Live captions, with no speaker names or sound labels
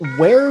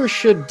where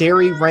should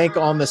dairy rank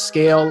on the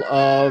scale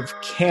of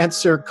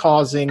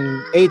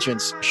cancer-causing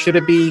agents? Should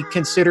it be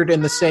considered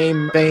in the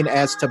same vein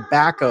as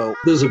tobacco?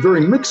 There's a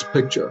very mixed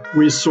picture.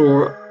 We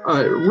saw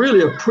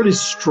really a pretty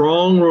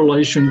strong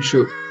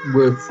relationship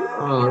with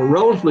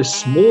relatively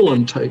small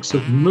intakes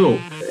of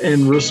milk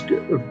and risk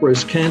of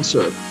breast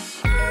cancer.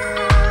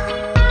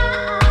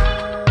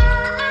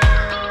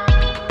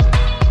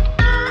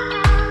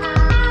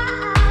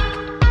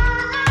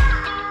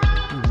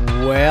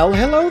 Well,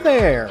 hello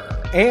there,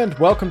 and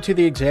welcome to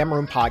the Exam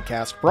Room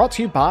Podcast, brought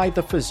to you by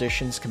the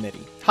Physicians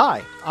Committee.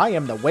 Hi, I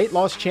am the weight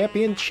loss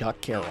champion, Chuck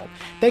Carroll.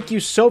 Thank you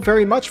so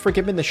very much for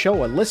giving the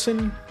show a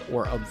listen,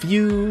 or a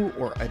view,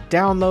 or a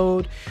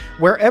download,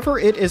 wherever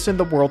it is in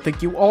the world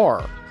that you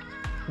are.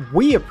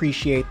 We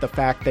appreciate the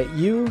fact that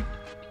you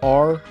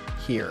are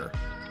here.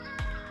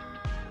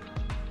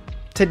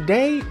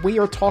 Today, we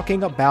are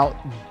talking about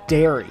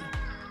dairy,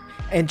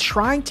 and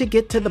trying to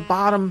get to the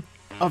bottom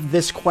of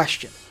this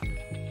question.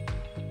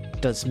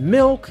 Does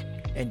milk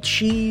and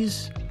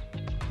cheese,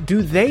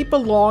 do they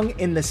belong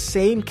in the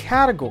same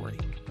category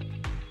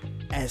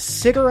as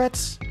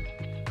cigarettes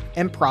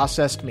and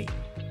processed meat?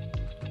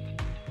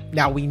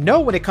 Now, we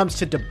know when it comes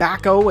to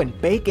tobacco and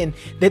bacon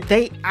that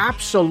they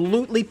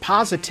absolutely,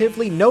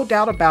 positively, no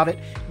doubt about it,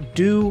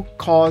 do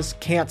cause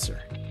cancer.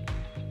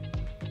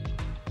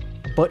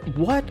 But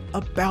what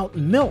about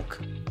milk?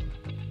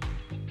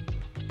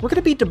 We're going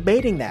to be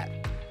debating that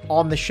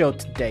on the show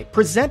today,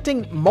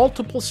 presenting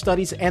multiple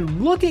studies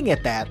and looking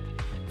at that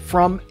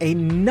from a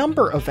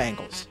number of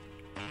angles.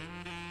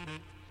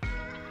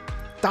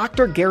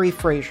 Dr. Gary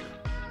Frazier,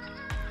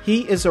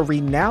 he is a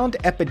renowned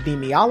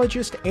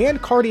epidemiologist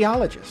and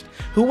cardiologist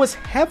who was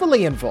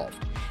heavily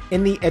involved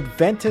in the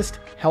Adventist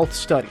health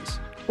studies.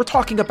 We're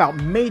talking about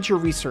major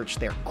research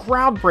there,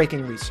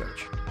 groundbreaking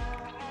research.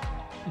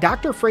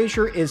 Dr.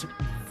 Frazier is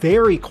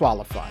very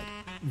qualified,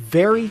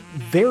 very,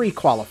 very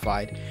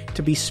qualified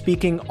to be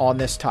speaking on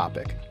this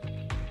topic.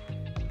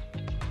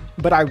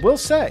 But I will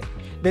say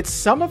that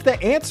some of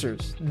the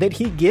answers that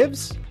he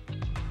gives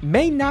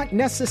may not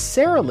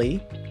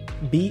necessarily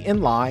be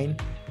in line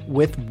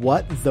with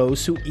what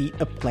those who eat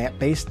a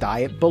plant-based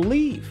diet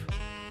believe.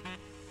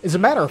 As a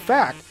matter of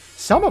fact,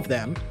 some of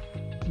them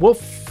will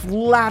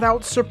flat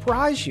out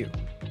surprise you.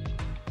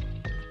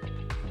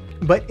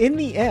 But in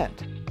the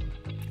end,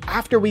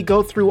 after we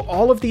go through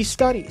all of these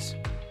studies,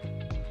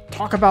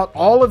 talk about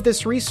all of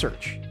this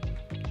research,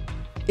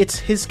 it's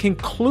his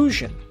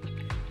conclusion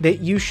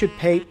that you should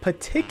pay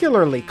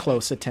particularly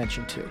close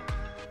attention to.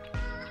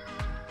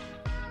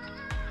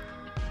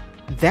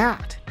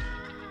 That,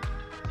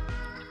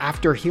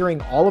 after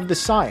hearing all of the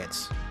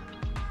science,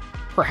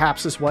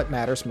 perhaps is what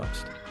matters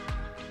most.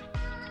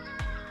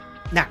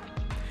 Now,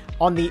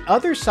 on the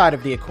other side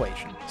of the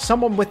equation,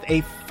 someone with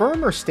a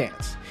firmer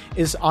stance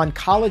is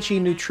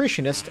oncology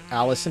nutritionist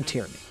Allison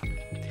Tierney.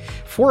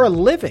 For a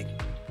living,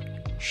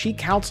 she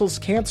counsels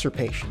cancer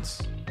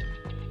patients.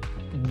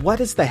 What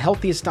is the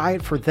healthiest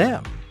diet for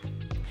them?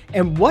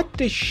 And what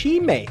does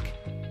she make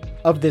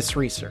of this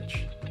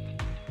research?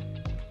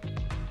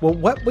 Well,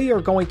 what we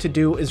are going to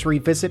do is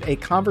revisit a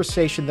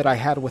conversation that I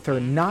had with her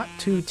not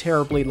too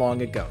terribly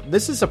long ago.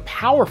 This is a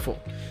powerful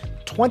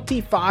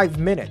 25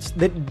 minutes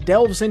that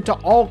delves into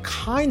all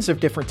kinds of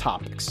different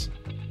topics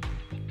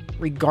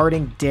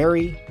regarding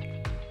dairy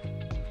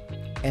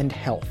and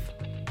health.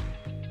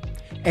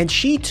 And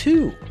she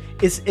too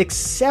is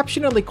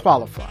exceptionally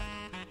qualified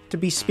to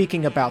be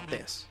speaking about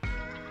this,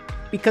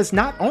 because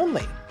not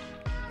only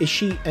is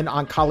she an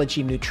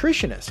oncology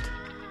nutritionist,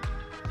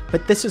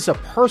 but this is a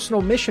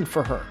personal mission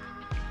for her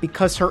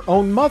because her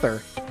own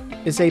mother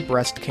is a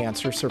breast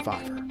cancer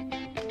survivor.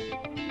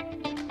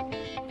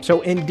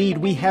 So indeed,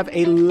 we have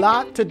a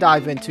lot to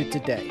dive into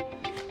today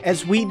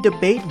as we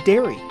debate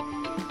dairy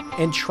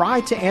and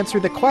try to answer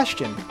the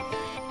question,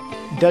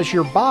 does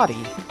your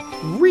body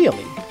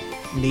really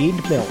need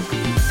milk?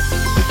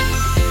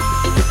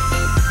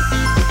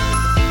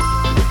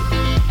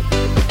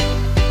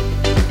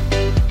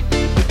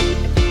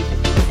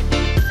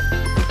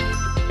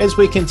 As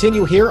we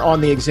continue here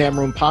on the Exam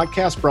Room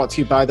Podcast, brought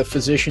to you by the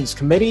Physicians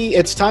Committee,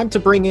 it's time to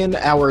bring in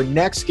our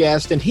next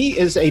guest, and he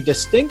is a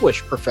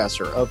distinguished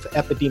professor of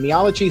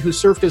epidemiology who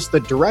served as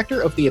the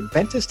director of the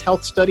Adventist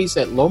Health Studies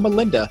at Loma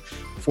Linda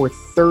for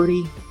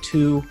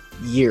 32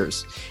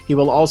 years. He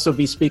will also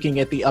be speaking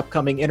at the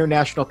upcoming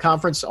International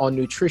Conference on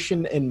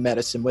Nutrition and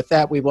Medicine. With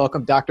that, we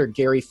welcome Dr.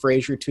 Gary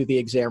Frazier to the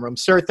Exam Room.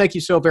 Sir, thank you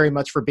so very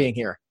much for being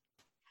here.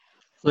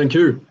 Thank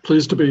you.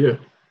 Pleased to be here.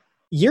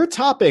 Your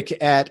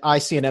topic at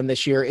ICNM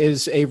this year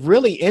is a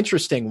really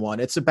interesting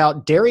one. It's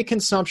about dairy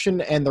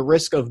consumption and the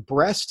risk of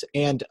breast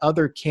and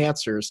other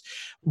cancers.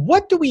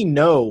 What do we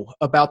know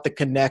about the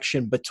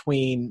connection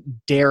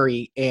between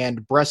dairy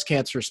and breast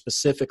cancer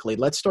specifically?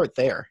 Let's start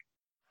there.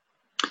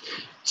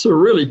 It's a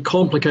really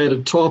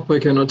complicated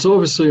topic, and it's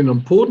obviously an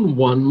important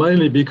one,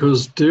 mainly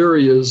because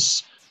dairy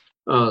is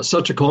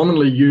such a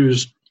commonly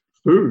used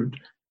food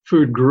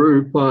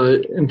group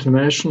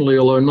internationally,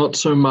 although not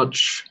so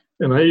much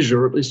in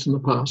Asia, at least in the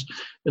past.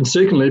 And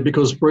secondly,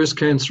 because breast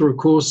cancer, of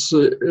course,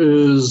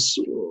 is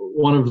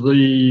one of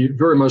the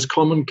very most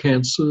common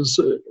cancers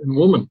in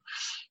women.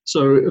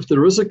 So if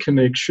there is a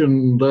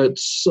connection,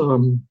 that's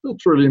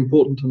really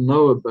important to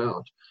know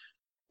about.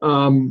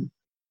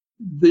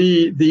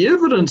 The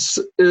evidence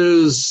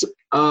is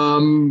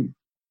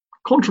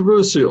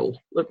controversial,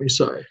 let me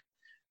say.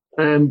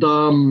 And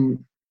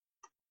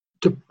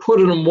to put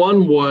it in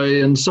one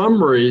way, in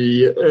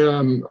summary,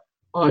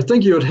 I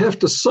think you would have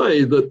to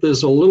say that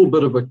there's a little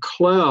bit of a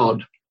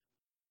cloud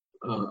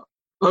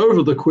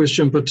over the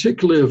question,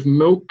 particularly of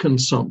milk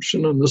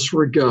consumption in this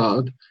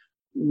regard,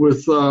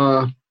 with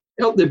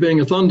out there being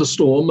a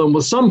thunderstorm and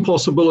with some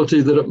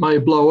possibility that it may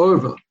blow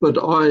over. But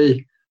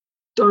I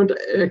don't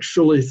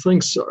actually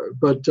think so.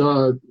 But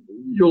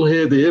you'll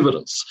hear the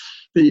evidence.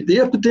 The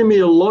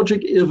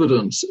epidemiologic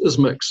evidence is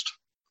mixed,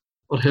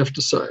 I'd have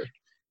to say.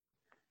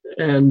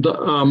 And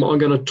I'm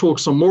going to talk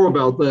some more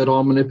about that.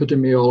 I'm an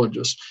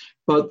epidemiologist.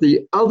 But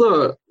the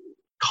other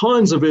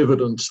kinds of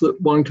evidence that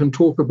one can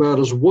talk about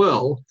as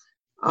well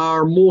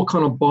are more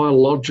kind of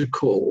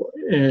biological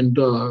and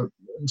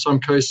in some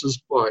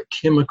cases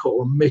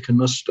biochemical and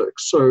mechanistic.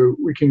 So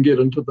we can get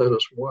into that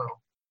as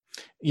well.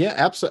 Yeah,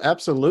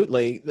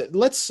 absolutely.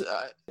 Let's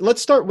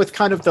start with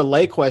kind of the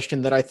lay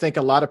question that I think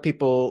a lot of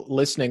people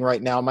listening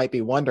right now might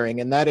be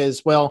wondering, and that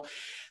is, well,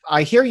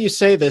 I hear you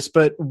say this,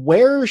 but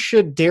where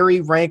should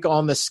dairy rank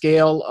on the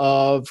scale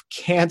of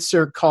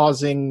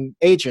cancer-causing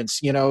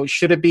agents? You know,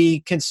 should it be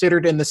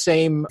considered in the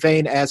same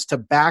vein as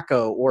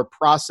tobacco or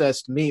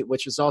processed meat,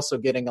 which is also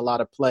getting a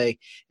lot of play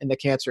in the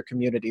cancer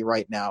community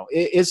right now?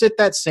 Is it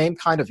that same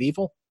kind of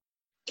evil?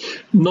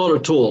 Not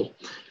at all.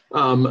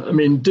 I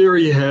mean,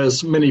 dairy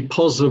has many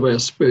positive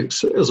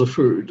aspects as a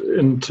food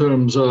in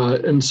terms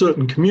in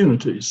certain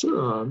communities.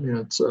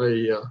 It's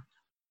a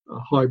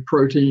high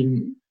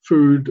protein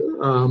food,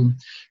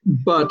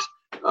 but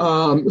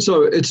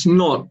so it's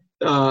not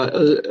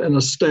an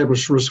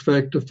established risk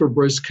factor for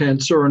breast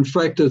cancer. In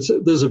fact,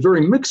 there's a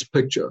very mixed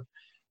picture.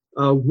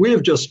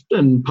 We've just,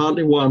 and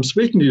partly why I'm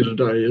speaking to you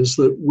today, is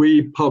that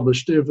we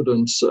published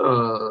evidence 3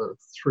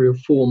 or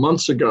 4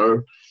 months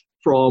ago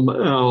from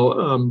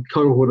our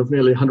cohort of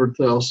nearly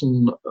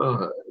 100,000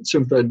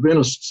 Seventh-day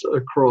Adventists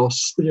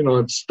across the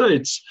United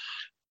States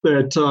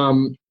that,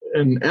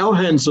 in our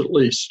hands at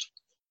least,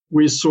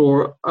 we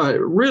saw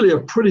really a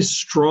pretty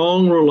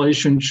strong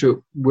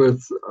relationship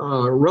with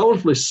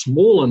relatively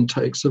small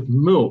intakes of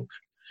milk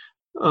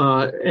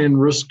and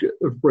risk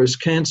of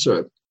breast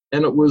cancer.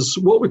 And it was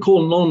what we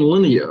call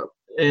nonlinear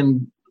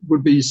and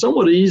would be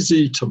somewhat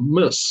easy to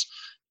miss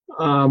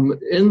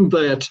in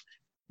that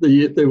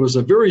there was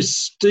a very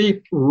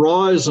steep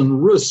rise in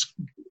risk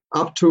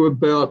up to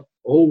about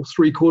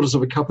 3/4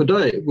 of a cup a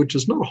day, which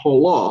is not a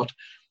whole lot.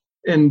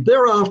 And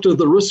thereafter,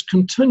 the risk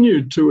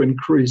continued to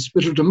increase,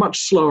 but at a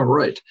much slower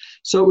rate.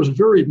 So it was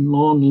very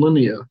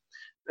non-linear.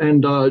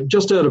 And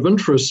just out of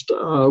interest,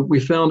 we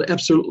found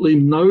absolutely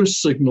no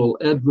signal,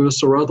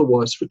 adverse or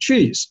otherwise, for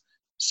cheese.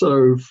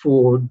 So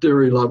for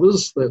dairy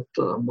lovers, that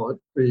might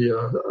be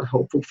a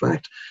helpful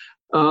fact.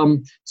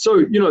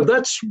 So,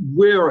 that's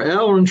where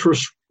our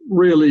interest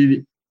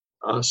really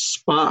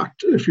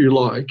sparked, if you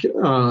like,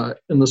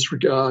 in this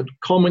regard,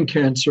 common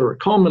cancer,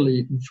 commonly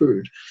eaten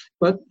food.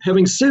 But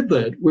having said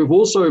that, we've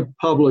also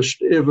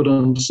published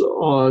evidence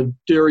on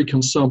dairy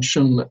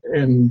consumption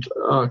and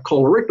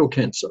colorectal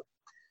cancer.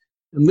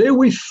 And there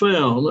we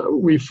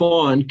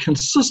find,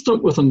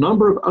 consistent with a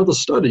number of other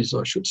studies,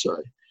 I should say,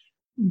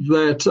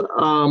 that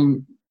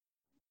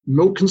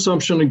milk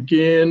consumption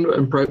again,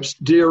 and perhaps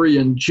dairy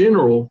in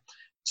general,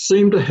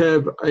 seem to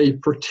have a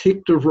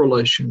protective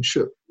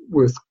relationship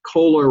with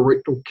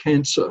colorectal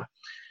cancer.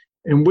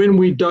 And when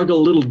we dug a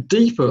little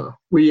deeper,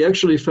 we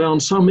actually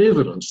found some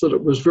evidence that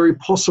it was very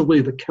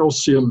possibly the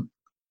calcium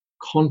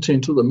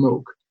content of the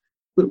milk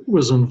that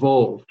was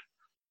involved.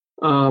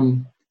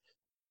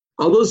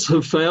 Others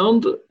have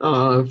found,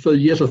 for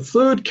yet a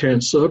third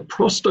cancer,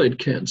 prostate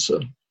cancer,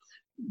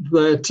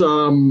 that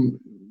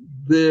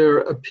there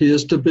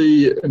appears to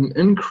be an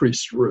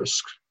increased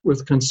risk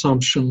with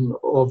consumption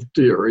of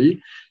dairy.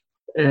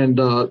 And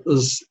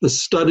the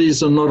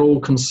studies are not all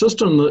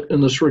consistent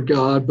in this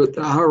regard, but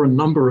there are a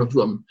number of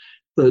them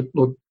that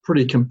look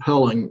pretty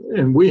compelling.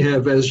 And we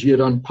have as yet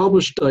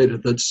unpublished data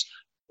that's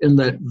in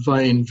that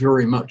vein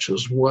very much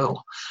as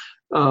well.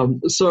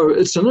 So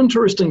it's an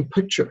interesting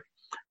picture.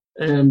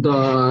 And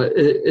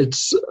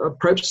it's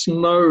perhaps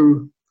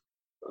no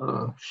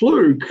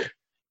fluke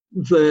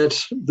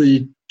that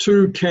the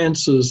two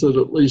cancers that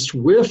at least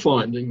we're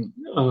finding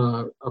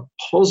a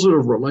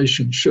positive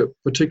relationship,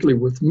 particularly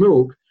with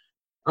milk,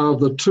 are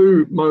the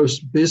two most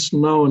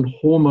best-known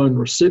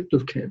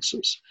hormone-receptive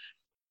cancers.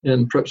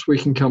 And perhaps we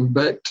can come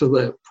back to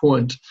that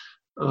point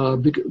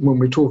when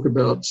we talk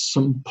about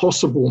some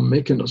possible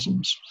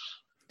mechanisms.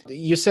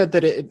 You said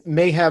that it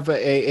may have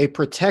a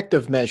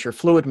protective measure.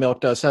 Fluid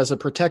milk has a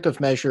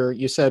protective measure,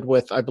 you said,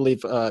 with, I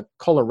believe,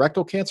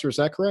 colorectal cancer. Is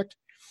that correct?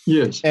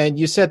 Yes. And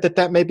you said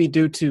that may be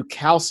due to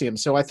calcium.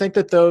 So I think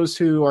that those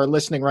who are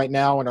listening right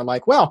now and are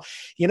like, well,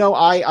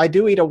 I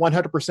do eat a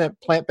 100%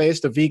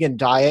 plant-based, a vegan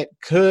diet.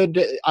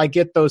 Could I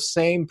get those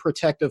same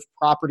protective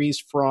properties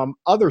from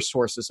other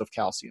sources of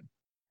calcium?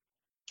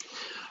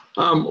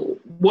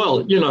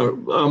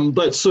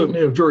 That's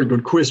certainly a very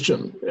good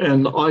question.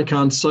 And I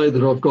can't say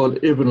that I've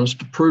got evidence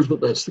to prove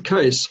that that's the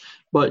case,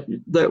 but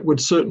that would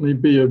certainly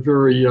be a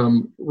very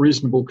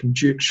reasonable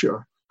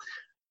conjecture.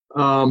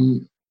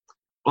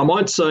 I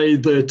might say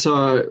that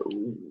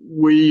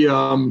we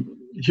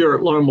here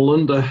at Loma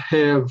Linda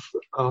have,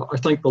 I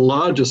think, the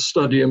largest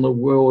study in the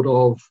world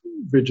of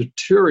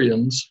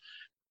vegetarians,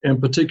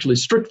 and particularly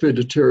strict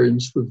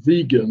vegetarians, the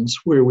vegans,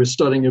 where we're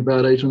studying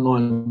about 8,000 or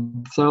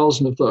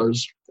 9,000 of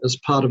those as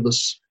part of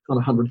this kind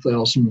of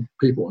 100,000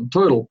 people in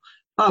total,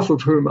 half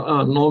of whom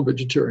are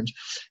non-vegetarians.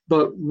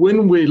 But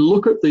when we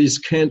look at these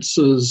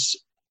cancers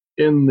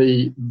in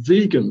the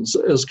vegans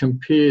as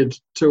compared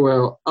to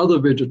our other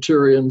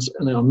vegetarians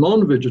and our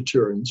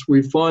non-vegetarians,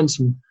 we find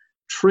some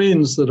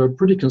trends that are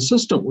pretty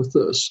consistent with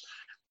this.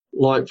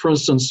 Like, for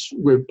instance,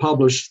 we've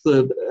published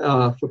that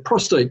for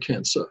prostate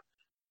cancer,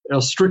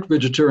 our strict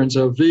vegetarians,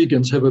 our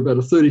vegans, have about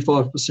a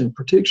 35%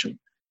 protection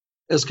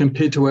as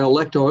compared to our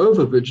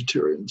lacto-ovo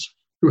vegetarians,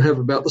 who have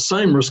about the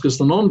same risk as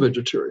the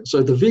non-vegetarians.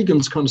 So the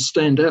vegans kind of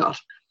stand out.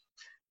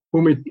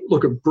 When we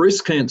look at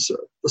breast cancer,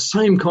 the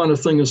same kind of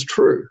thing is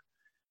true.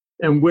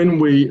 And when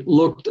we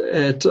looked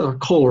at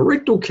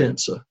colorectal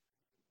cancer,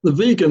 the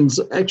vegans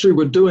actually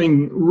were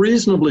doing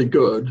reasonably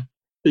good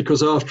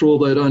because, after all,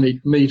 they don't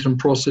eat meat and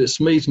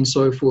processed meat and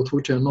so forth,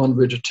 which our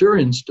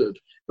non-vegetarians did.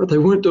 But they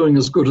weren't doing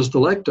as good as the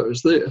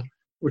lactose there,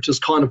 which is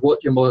kind of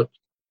what you might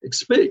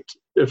expect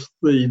if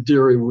the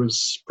dairy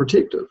was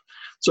protective.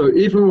 So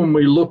even when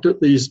we looked at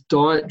these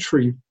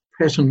dietary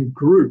pattern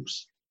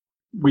groups,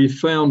 we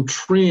found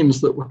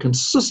trends that were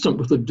consistent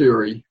with the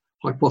dairy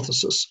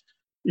hypothesis,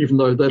 even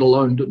though that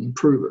alone didn't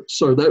prove it.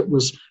 So that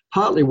was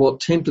partly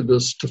what tempted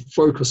us to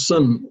focus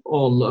in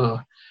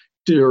on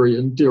dairy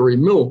and dairy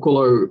milk,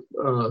 although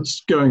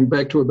going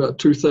back to about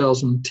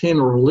 2010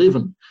 or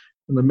 11,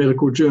 in the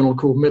medical journal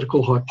called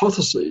Medical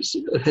Hypotheses,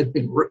 it had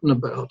been written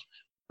about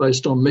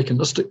based on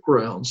mechanistic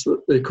grounds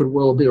that there could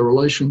well be a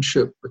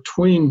relationship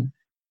between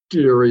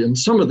dairy and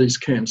some of these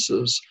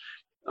cancers,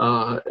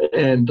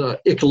 and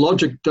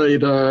ecologic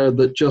data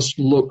that just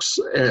looks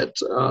at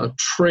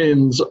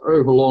trends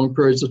over long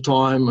periods of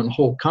time and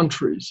whole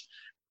countries,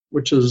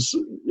 which is,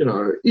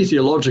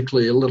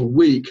 etiologically a little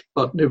weak,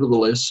 but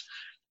nevertheless,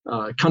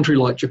 a country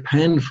like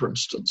Japan, for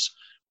instance,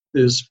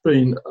 there's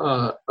been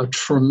a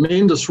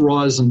tremendous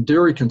rise in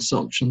dairy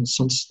consumption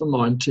since the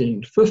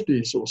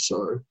 1950s or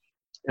so,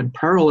 and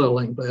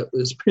paralleling that,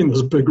 there's been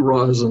this big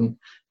rise in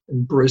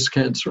breast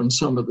cancer and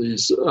some of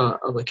these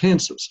other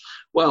cancers.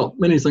 Well,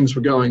 many things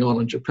were going on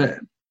in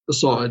Japan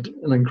beside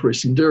an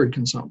increase in dairy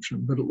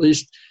consumption, but at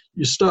least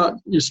you start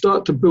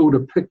to build a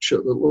picture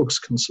that looks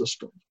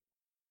consistent.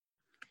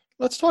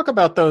 Let's talk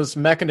about those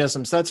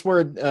mechanisms. That's a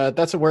word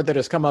that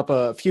has come up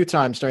a few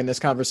times during this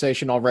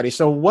conversation already.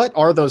 So what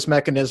are those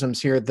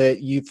mechanisms here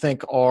that you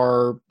think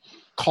are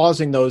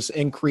causing those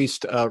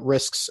increased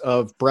risks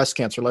of breast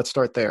cancer? Let's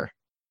start there.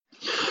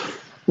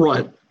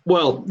 Right.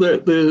 Well,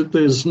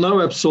 there's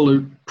no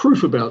absolute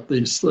proof about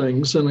these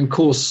things. And of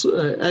course,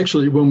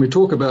 actually, when we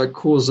talk about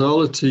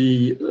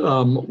causality,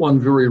 one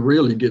very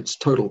rarely gets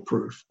total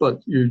proof.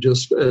 But you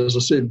just, as I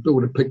said,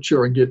 build a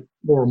picture and get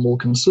more and more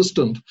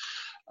consistent.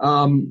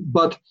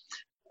 But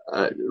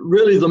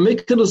really, the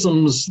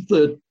mechanisms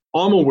that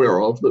I'm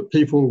aware of that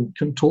people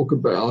can talk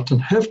about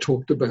and have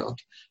talked about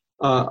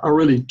are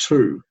really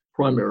two,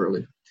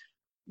 primarily.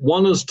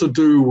 One is to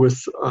do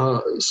with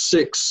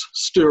sex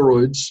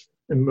steroids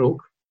in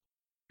milk,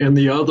 and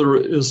the other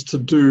is to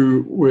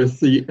do with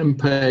the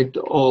impact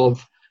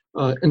of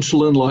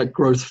insulin-like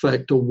growth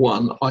factor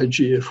 1,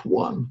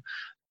 IGF-1.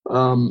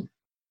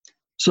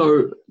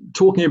 So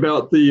talking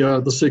about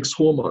the sex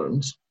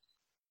hormones,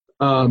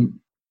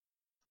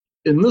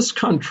 in this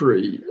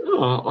country,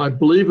 I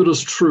believe it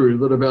is true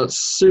that about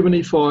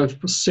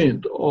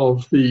 75%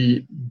 of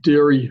the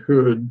dairy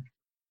herd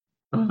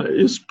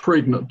is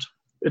pregnant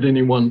at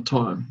any one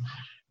time.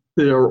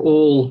 They are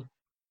all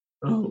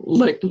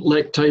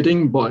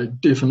lactating by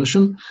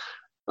definition.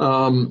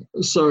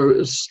 So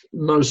it's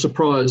no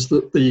surprise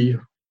that the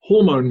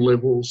hormone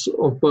levels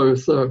of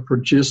both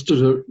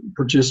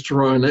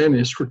progesterone and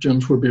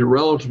estrogens would be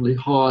relatively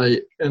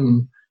high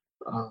in,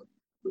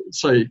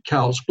 say,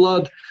 cow's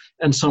blood,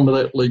 and some of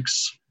that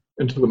leaks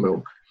into the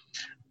milk.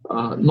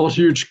 Not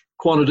huge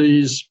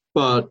quantities,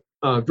 but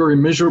very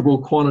measurable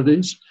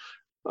quantities.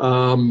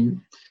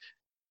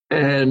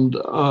 And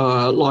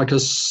like I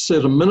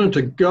said a minute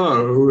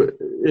ago,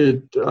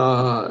 it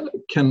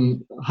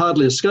can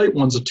hardly escape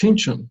one's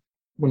attention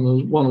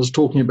when one is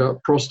talking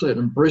about prostate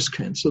and breast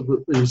cancer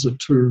that these are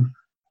two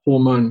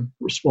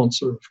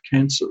hormone-responsive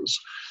cancers.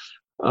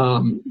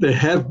 There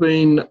have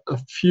been a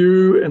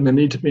few, and there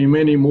need to be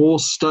many more,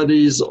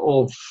 studies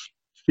of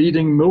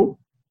feeding milk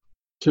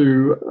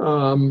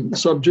to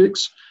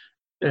subjects.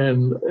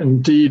 And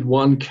indeed,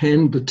 one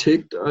can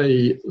detect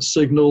a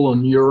signal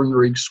on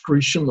urinary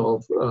excretion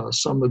of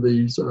some of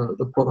these,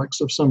 the products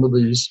of some of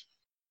these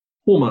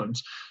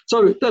hormones.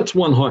 So that's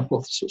one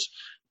hypothesis.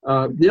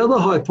 The other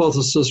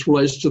hypothesis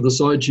relates to this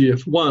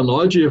IGF-1.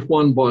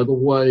 IGF-1, by the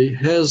way,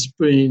 has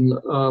been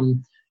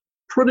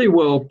pretty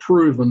well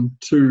proven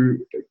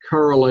to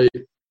correlate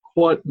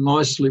quite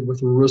nicely with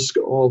the risk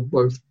of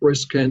both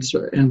breast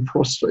cancer and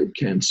prostate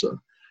cancer.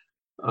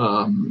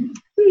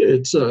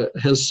 It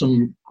has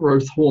some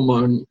growth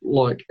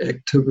hormone-like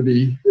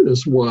activity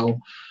as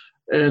well.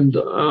 And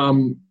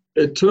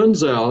it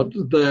turns out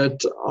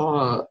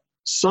that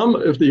some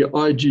of the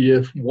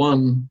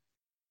IGF-1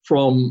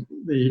 from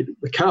the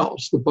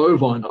cows, the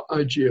bovine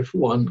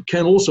IGF-1,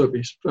 can also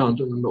be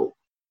found in the milk.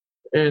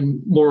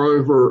 And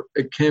moreover,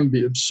 it can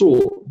be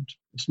absorbed.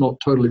 It's not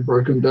totally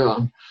broken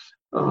down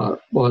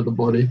by the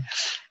body.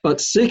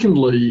 But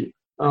secondly,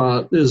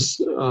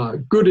 there's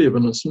good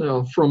evidence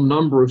now from a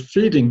number of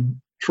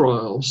feeding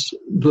trials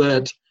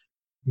that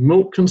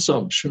milk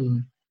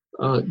consumption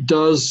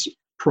does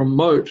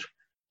promote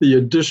the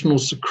additional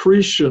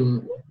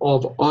secretion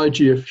of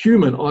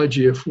human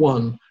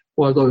IGF-1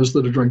 by those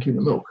that are drinking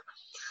the milk.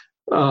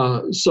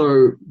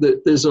 So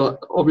there's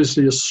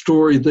obviously a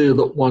story there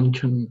that one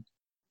can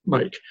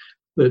make,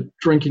 that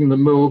drinking the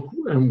milk,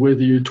 and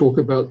whether you talk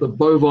about the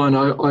bovine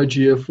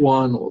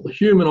IGF-1 or the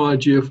human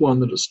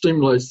IGF-1 that it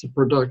stimulates the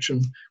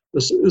production,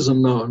 this is a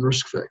known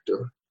risk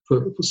factor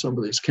for some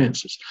of these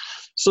cancers.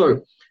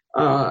 So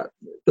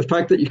the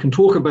fact that you can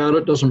talk about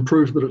it doesn't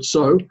prove that it's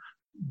so,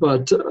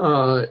 but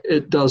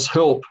it does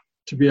help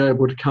to be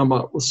able to come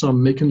up with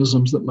some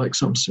mechanisms that make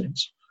some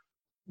sense.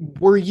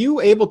 Were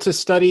you able to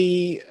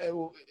study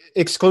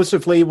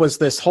exclusively, was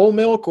this whole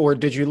milk, or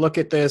did you look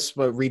at this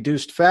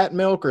reduced fat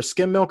milk or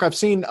skim milk? I've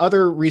seen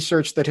other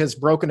research that has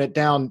broken it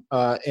down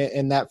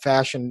in that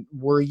fashion.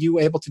 Were you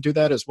able to do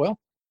that as well?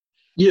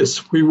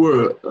 Yes, we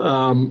were.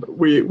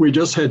 We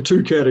just had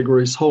two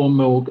categories, whole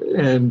milk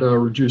and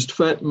reduced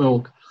fat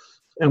milk.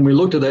 And we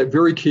looked at that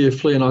very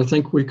carefully, and I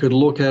think we could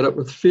look at it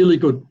with fairly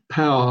good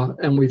power,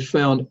 and we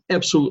found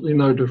absolutely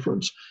no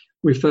difference.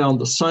 We found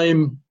the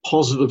same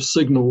positive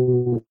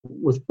signal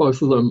with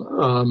both of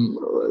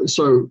them.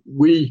 So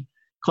we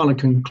kind of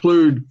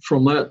conclude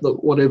from that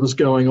whatever's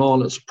going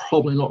on is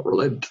probably not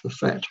related to the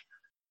fat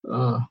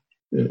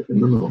in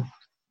the milk.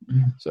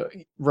 So,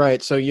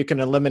 right. So you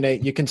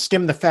can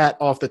skim the fat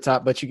off the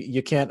top, but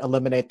you can't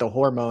eliminate the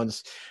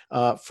hormones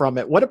from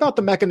it. What about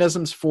the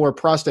mechanisms for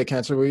prostate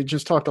cancer? We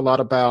just talked a lot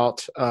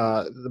about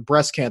the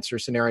breast cancer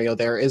scenario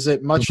there. Is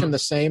it much in the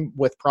same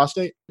with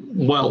prostate?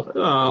 Well,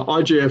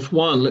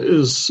 IGF-1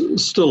 is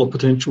still a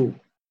potential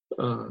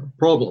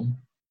problem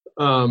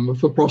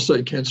for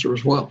prostate cancer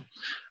as well.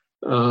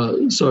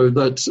 So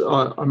that's,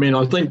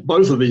 I think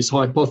both of these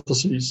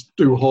hypotheses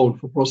do hold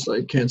for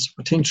prostate cancer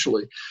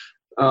potentially.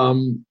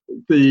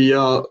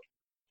 The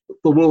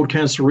World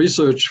Cancer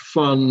Research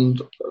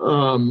Fund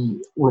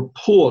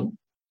report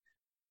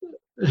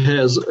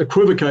has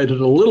equivocated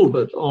a little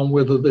bit on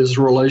whether there's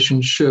a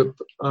relationship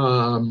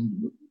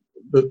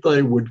that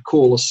they would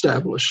call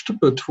established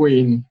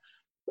between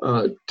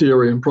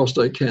dairy and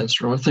prostate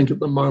cancer. I think at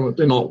the moment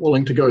they're not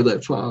willing to go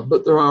that far,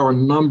 but there are a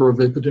number of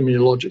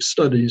epidemiologic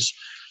studies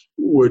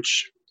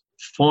which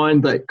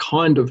find that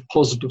kind of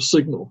positive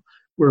signal.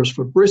 Whereas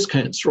for breast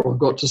cancer, I've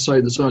got to say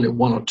there's only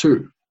one or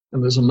two,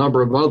 and there's a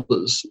number of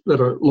others that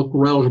look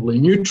relatively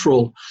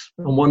neutral.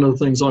 And one of the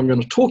things I'm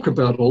going to talk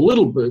about a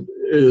little bit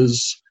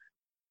is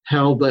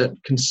how that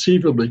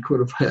conceivably could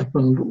have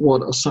happened.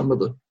 What are some of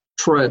the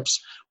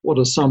traps? What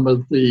are some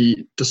of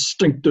the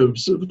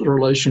distinctives of the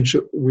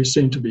relationship we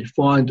seem to be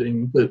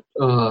finding that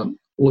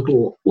look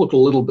a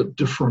little bit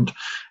different?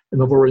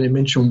 And I've already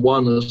mentioned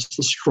one is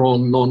the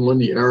strong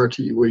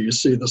nonlinearity, where you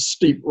see the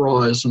steep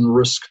rise in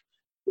risk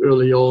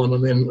early on,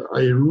 and then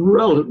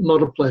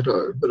not a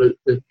plateau, but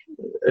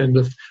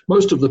if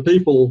most of the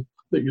people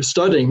that you're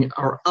studying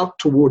are up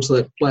towards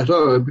that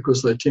plateau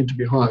because they tend to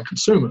be higher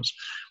consumers,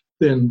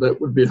 then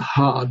that would be a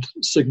hard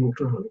signal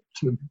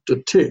to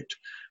detect.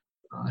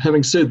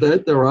 Having said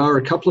that, there are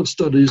a couple of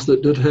studies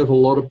that did have a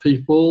lot of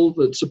people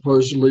that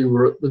supposedly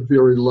were at the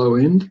very low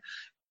end,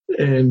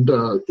 and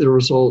the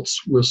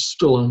results were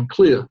still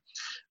unclear.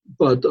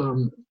 But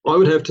I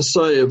would have to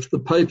say, of the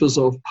papers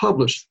I've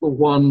published, the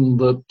one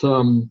that,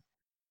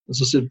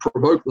 as I said,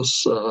 provoked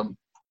this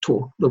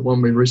talk, the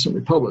one we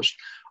recently published,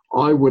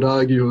 I would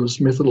argue is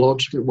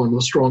methodologically one of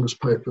the strongest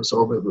papers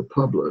I've ever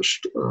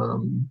published.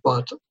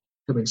 But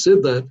having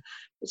said that,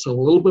 it's a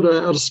little bit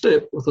out of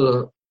step with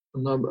a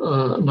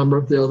number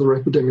of the other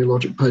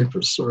epidemiologic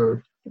papers.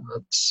 So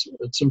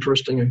it's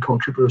interesting and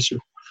controversial.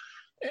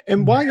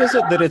 And why is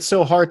it that it's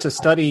so hard to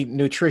study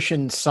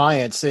nutrition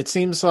science? It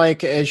seems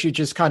like, as you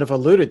just kind of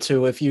alluded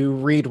to, if you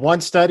read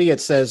one study, it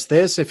says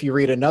this. If you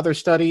read another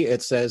study,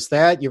 it says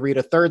that. You read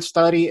a third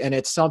study, and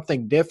it's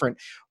something different.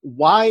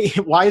 Why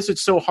is it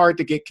so hard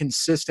to get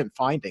consistent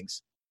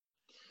findings?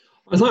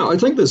 I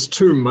think there's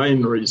two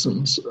main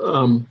reasons.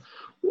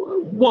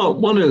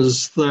 One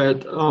is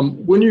that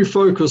when you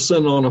focus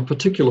in on a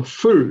particular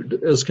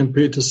food as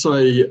compared to,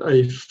 say,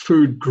 a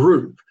food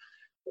group,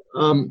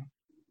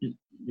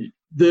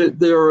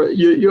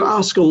 you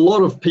ask a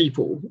lot of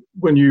people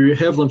when you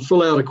have them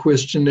fill out a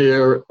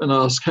questionnaire and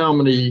ask how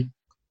many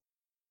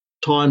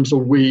times a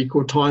week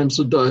or times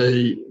a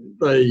day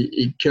they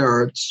eat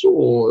carrots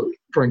or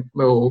drink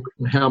milk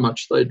and how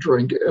much they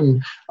drink,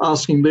 and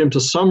asking them to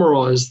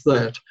summarize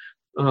that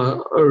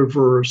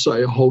over,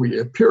 say, a whole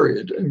year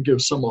period and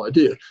give some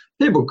idea.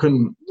 People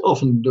can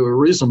often do a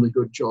reasonably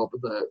good job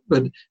of that,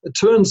 but it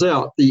turns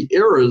out the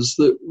errors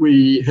that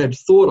we had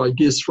thought, I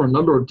guess, for a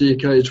number of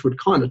decades would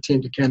kind of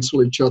tend to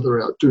cancel each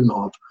other out do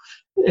not.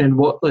 And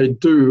what they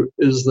do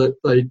is that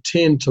they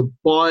tend to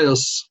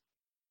bias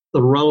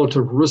the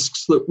relative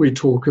risks that we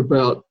talk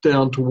about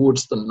down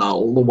towards the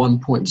null, the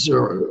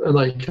 1.0, and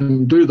they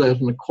can do that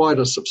in quite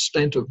a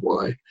substantive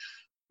way.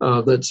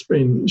 That's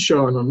been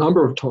shown a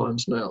number of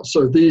times now.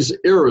 So these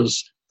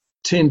errors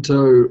tend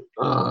to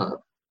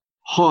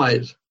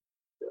hide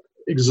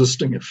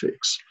existing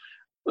effects.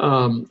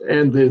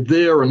 And they're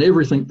there in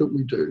everything that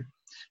we do.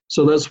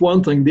 So that's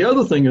one thing. The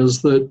other thing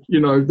is that,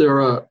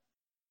 there are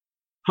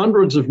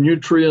hundreds of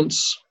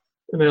nutrients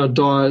in our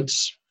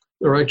diets.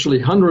 There are actually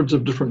hundreds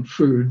of different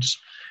foods.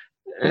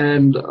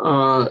 And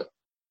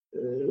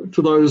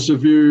for those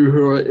of you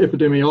who are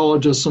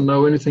epidemiologists and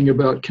know anything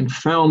about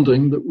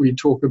confounding that we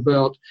talk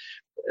about,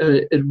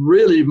 it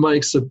really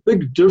makes a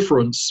big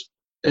difference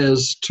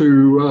as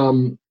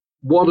to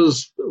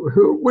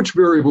which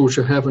variables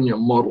you have in your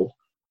model,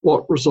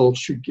 what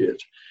results you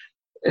get.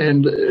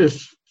 And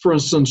if, for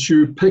instance,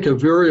 you pick a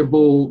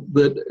variable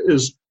that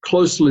is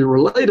closely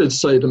related,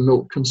 say, to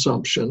milk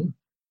consumption,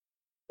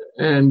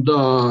 and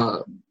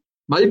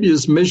maybe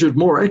is measured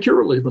more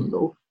accurately than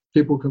milk,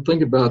 people can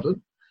think about it,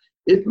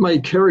 it may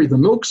carry the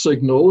milk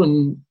signal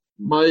and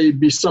may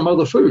be some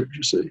other food,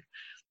 you see.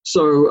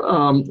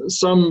 So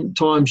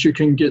sometimes you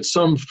can get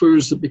some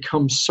foods that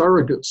become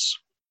surrogates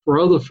for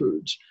other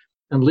foods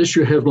unless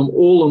you have them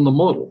all in the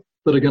model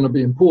that are going to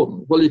be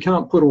important. Well, you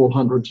can't put all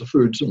hundreds of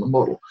foods in the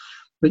model,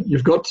 but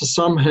you've got to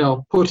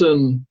somehow put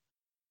in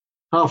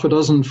half a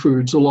dozen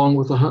foods along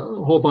with a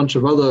whole bunch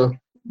of other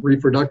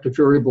reproductive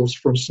variables,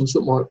 for instance,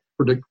 that might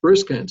predict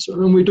breast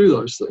cancer. And we do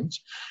those things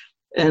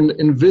and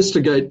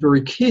investigate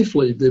very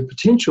carefully the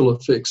potential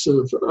effects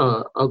of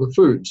other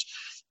foods.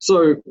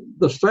 So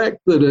the fact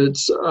that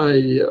it's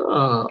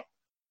a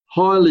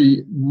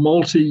highly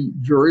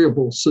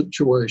multi-variable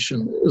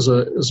situation is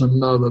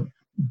another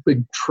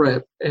big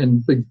trap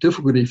and big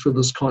difficulty for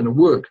this kind of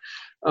work.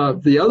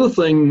 The other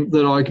thing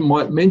that I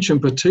might mention,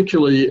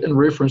 particularly in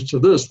reference to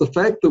this, the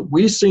fact that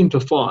we seem to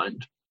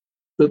find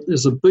that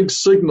there's a big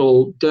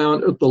signal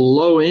down at the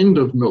low end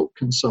of milk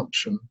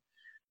consumption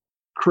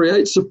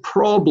creates a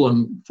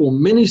problem for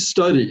many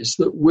studies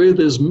that where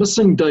there's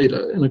missing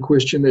data in a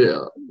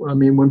questionnaire. I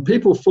mean, when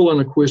people fill in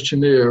a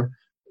questionnaire,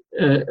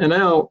 in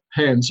our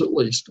hands at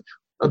least,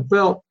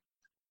 about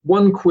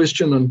 1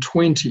 question in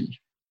 20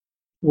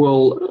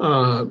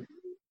 will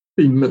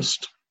be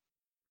missed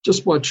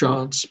just by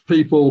chance.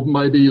 People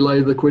maybe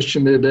lay the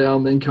questionnaire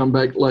down, then come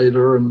back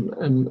later,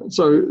 and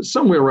so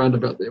somewhere around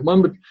about there,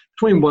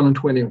 between 1 in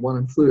 20 and 1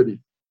 in 30.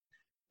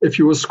 If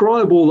you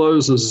ascribe all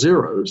those as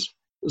zeros,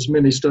 as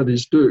many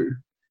studies do,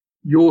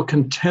 you're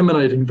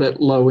contaminating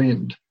that low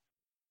end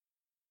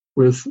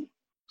with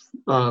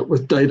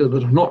data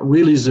that are not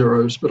really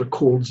zeros but are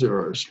called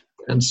zeros.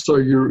 And so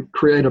you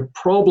create a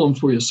problem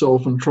for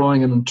yourself in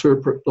trying and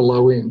interpret the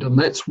low end. And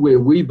that's where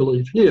we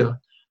believe here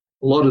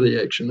a lot of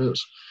the action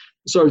is.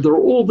 So there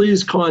are all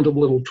these kind of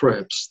little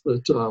traps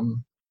that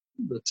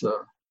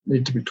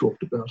need to be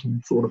talked about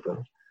and thought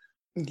about.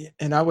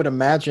 And I would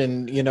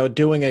imagine,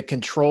 doing a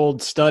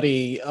controlled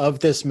study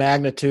of this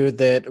magnitude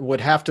that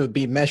would have to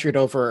be measured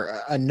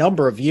over a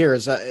number of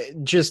years,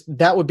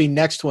 that would be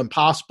next to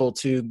impossible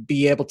to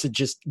be able to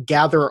just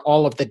gather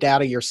all of the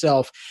data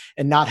yourself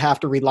and not have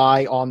to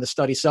rely on the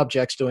study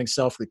subjects doing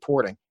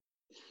self-reporting.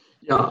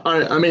 Yeah,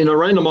 I mean, a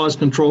randomized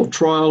controlled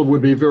trial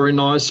would be very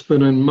nice,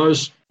 but in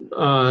most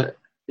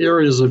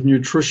areas of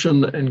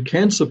nutrition and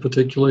cancer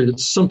particularly,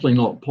 it's simply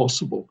not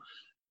possible.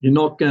 You're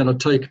not going to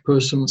take a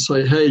person and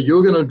say, hey,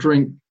 you're going to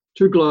drink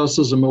 2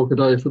 glasses of milk a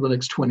day for the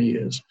next 20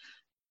 years.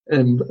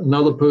 And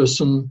another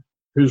person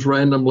who's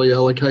randomly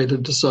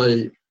allocated to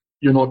say,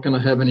 you're not going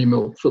to have any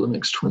milk for the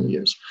next 20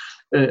 years.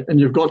 And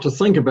you've got to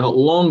think about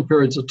long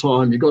periods of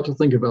time. You've got to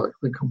think about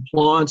the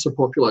compliance of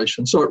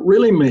population. So it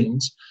really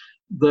means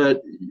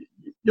that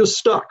you're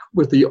stuck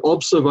with the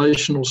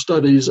observational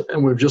studies,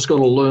 and we've just got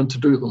to learn to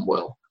do them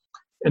well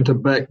and to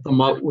back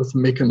them up with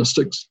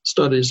mechanistic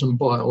studies in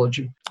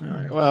biology. All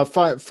right. Well,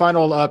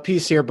 final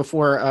piece here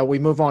before we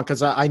move on,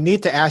 because I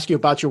need to ask you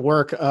about your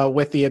work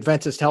with the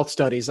Adventist Health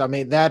Studies. I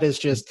mean, that is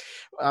just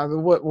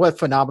what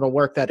phenomenal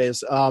work that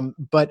is.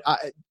 But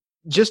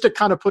just to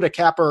kind of put a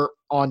capper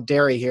on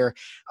dairy here,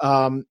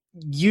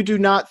 you do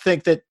not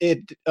think that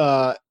it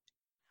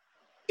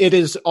it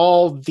is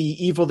all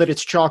the evil that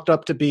it's chalked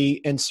up to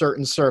be in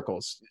certain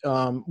circles.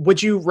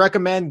 Would you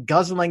recommend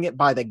guzzling it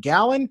by the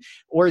gallon,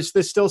 or is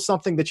this still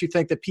something that you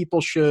think that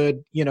people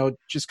should,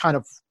 just kind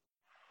of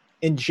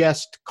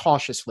ingest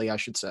cautiously, I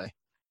should say?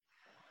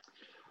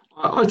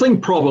 I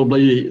think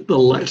probably the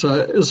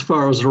latter as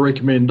far as a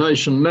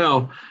recommendation.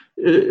 Now,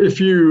 if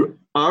you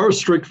are a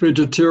strict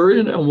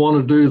vegetarian and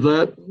want to do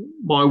that,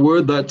 my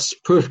word, that's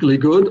perfectly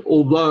good.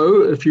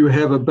 Although if you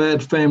have a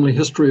bad family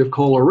history of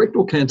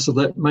colorectal cancer,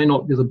 that may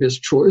not be the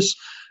best choice,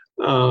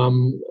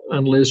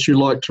 unless you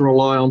like to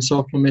rely on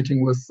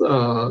supplementing with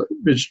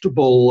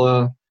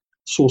vegetable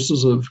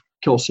sources of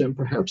calcium,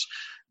 perhaps.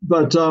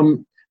 But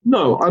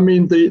no, I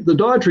mean, the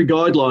dietary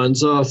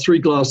guidelines are 3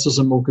 glasses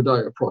of milk a day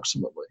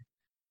approximately.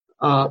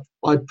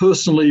 I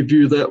personally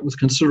view that with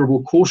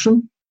considerable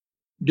caution,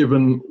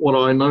 given what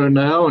I know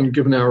now and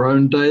given our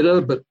own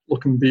data, but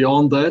looking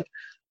beyond that.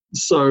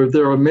 So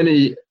there are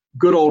many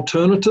good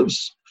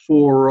alternatives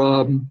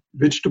for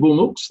vegetable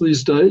milks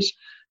these days,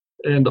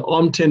 and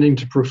I'm tending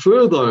to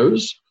prefer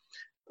those,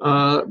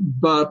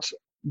 but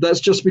that's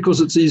just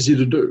because it's easy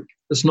to do.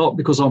 It's not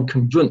because I'm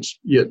convinced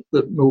yet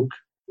that milk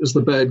is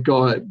the bad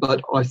guy,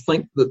 but I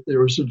think that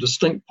there is a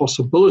distinct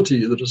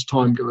possibility that as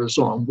time goes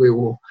on, we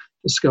will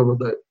discover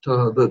that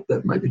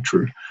that may be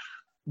true.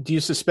 Do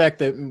you suspect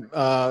that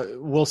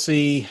we'll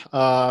see,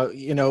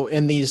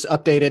 in these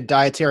updated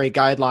dietary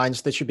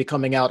guidelines that should be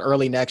coming out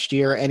early next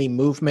year, any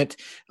movement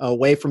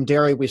away from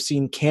dairy? We've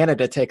seen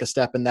Canada take a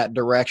step in that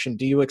direction.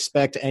 Do you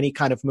expect any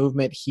kind of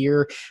movement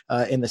here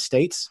in the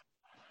States?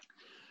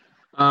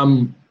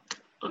 I'd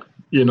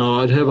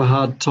have a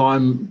hard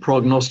time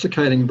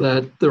prognosticating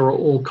that. There are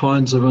all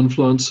kinds of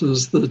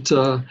influences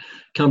that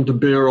come to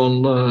bear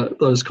on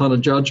those kind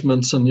of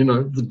judgments. And,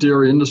 the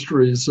dairy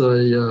industry is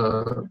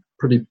a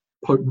pretty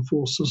potent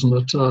force,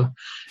 isn't it,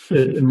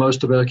 in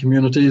most of our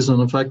communities.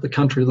 And in fact, the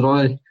country that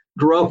I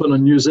grew up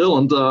in New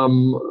Zealand,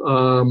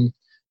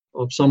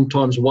 I've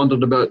sometimes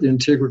wondered about the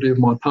integrity of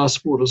my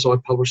passport as I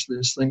publish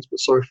these things, but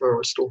so far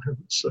I still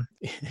haven't. So,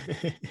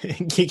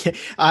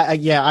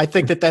 I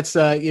think that's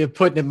you're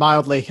putting it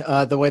mildly.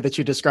 The way that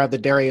you describe the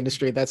dairy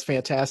industry, that's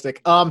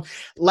fantastic.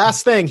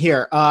 Last thing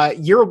here,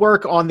 your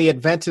work on the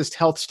Adventist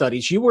health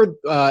studies. You were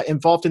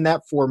involved in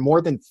that for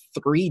more than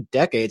 3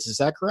 decades. Is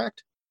that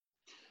correct?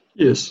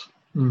 Yes.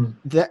 Mm.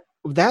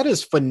 That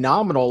is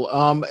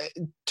phenomenal.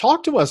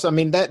 Talk to us. I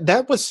mean,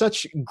 that was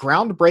such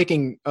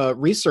groundbreaking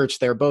research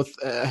there, both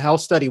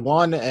Health Study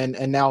 1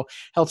 and now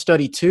Health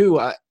Study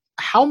 2.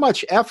 How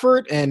much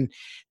effort and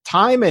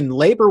time and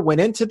labor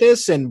went into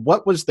this, and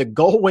what was the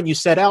goal when you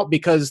set out?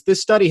 Because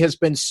this study has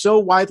been so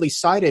widely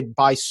cited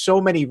by so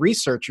many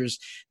researchers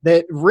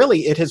that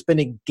really it has been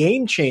a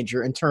game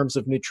changer in terms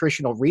of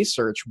nutritional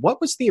research.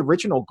 What was the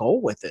original goal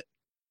with it?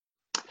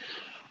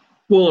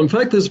 Well, in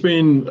fact, there's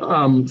been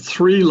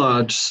 3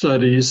 large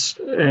studies,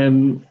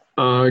 and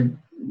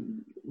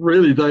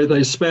really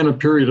they span a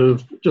period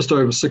of just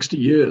over 60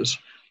 years.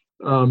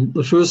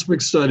 The first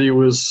big study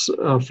was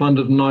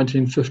funded in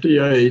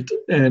 1958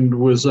 and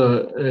was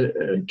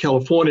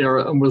California,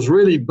 and was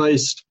really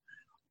based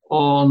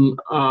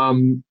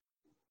on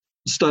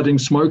studying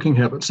smoking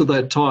habits at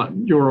that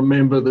time. You'll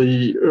remember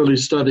the early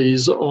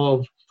studies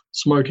of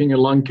smoking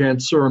and lung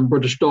cancer, and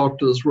British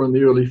doctors were in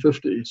the early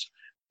 50s.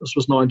 This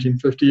was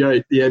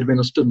 1958. The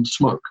Adventists didn't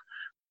smoke.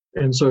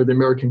 And so the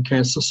American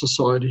Cancer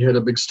Society had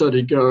a big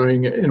study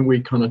going, and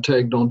we kind of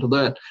tagged onto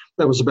that.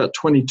 That was about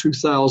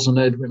 22,000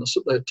 Adventists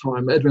at that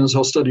time. Adventist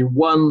Health Study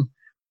 1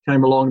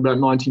 came along about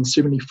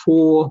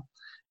 1974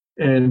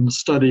 and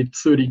studied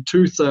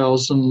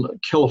 32,000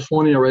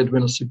 California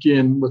Adventists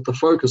again, with the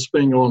focus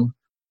being on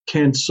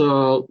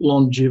cancer,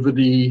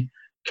 longevity,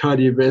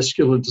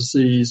 cardiovascular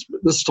disease,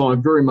 but this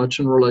time very much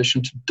in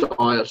relation to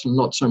diet and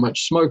not so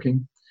much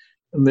smoking.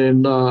 And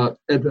then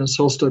Adventist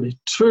Health Study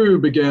 2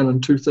 began in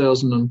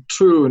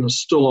 2002 and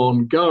is still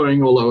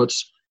ongoing, although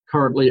it's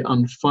currently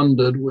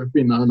unfunded. We've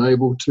been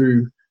unable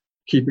to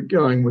keep it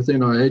going with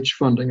NIH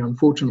funding,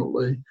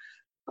 unfortunately.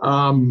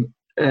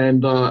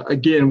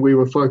 Again, we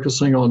were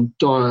focusing on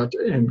diet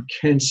and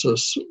cancer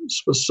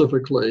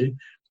specifically,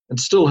 and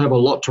still have a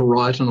lot to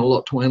write and a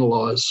lot to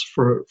analyze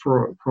from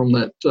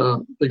that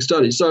big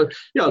study. So,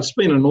 yeah, it's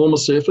been an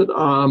enormous effort.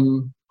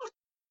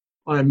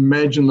 I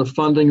imagine the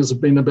funding has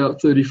been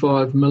about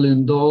 $35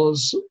 million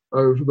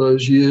over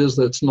those years.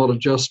 That's not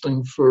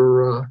adjusting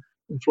for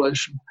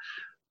inflation.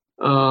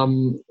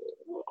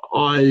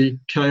 I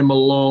came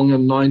along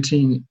in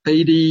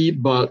 1980,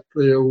 but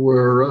there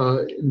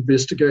were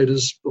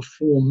investigators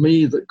before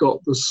me that got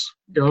this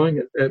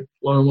going at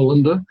Loma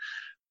Linda,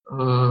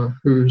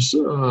 whose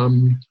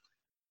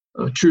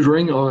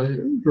tutoring I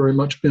very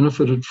much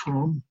benefited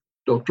from.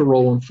 Dr.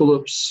 Roland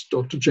Phillips,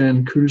 Dr.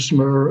 Jan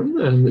Kuzma,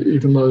 and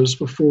even those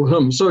before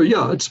him. So,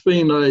 yeah, it's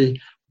been a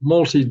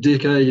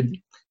multi-decade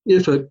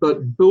effort,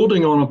 but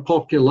building on a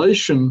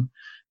population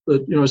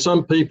that,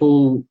 some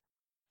people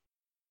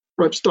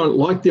perhaps don't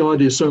like the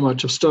idea so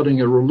much of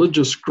studying a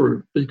religious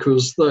group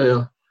because they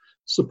are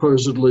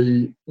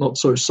supposedly not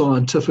so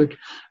scientific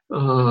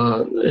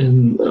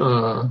and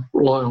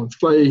rely on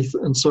faith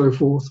and so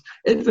forth.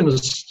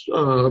 Adventists,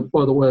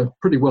 by the way, are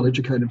pretty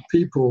well-educated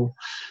people,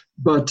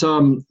 but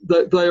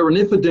they are an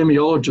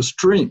epidemiologist's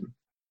dream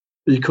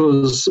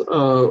because,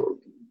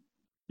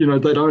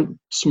 they don't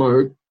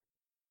smoke,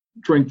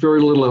 drink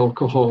very little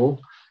alcohol.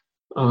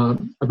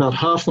 About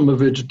half of them are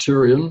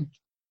vegetarian.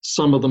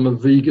 Some of them are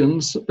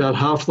vegans. About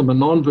half of them are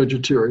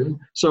non-vegetarian.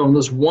 So in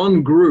this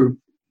one group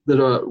that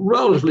are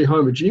relatively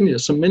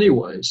homogeneous in many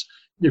ways,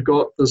 you've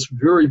got this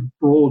very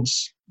broad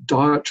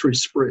dietary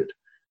spread.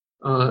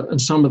 And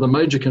some of the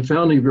major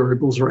confounding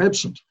variables are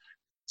absent.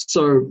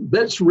 So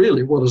that's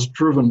really what has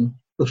driven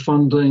the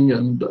funding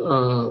and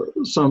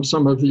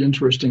some of the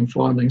interesting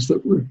findings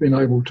that we've been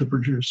able to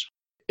produce.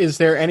 Is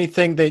there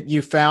anything that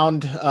you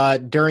found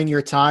during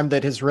your time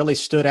that has really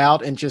stood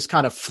out and just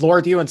kind of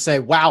floored you and say,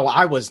 wow,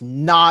 I was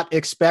not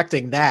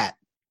expecting that?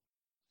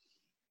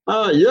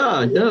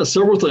 Yeah,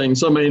 several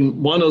things. I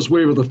mean, one is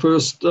we were the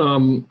first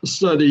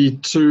study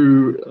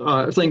to,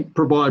 I think,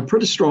 provide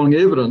pretty strong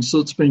evidence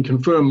that's been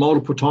confirmed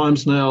multiple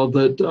times now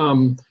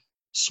that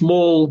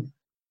small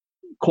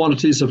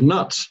quantities of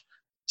nuts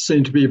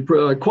seem to be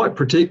quite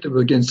protective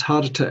against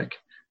heart attack.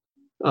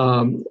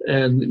 And,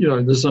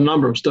 there's a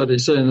number of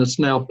studies, and it's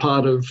now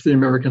part of the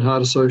American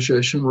Heart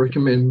Association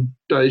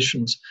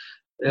recommendations.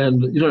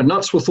 And,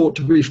 nuts were thought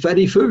to be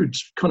fatty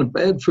foods, kind of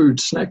bad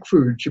foods, snack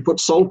foods. You put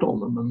salt on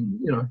them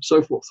and,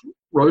 so forth,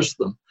 roast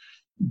them.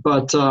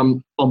 But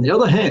on the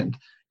other hand,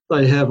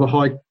 they have a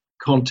high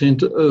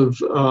content of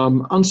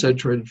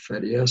unsaturated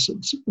fatty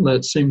acids. And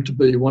that seemed to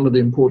be one of the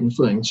important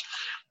things.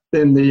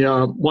 Then the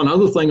one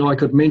other thing I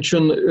could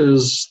mention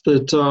is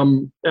that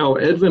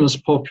our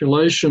Adventist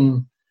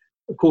population,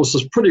 of course,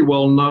 is pretty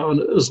well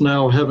known as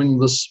now having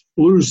this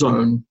blue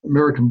zone,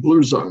 American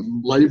blue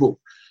zone label.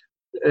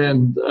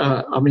 And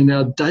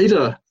our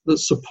data that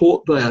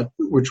support that,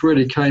 which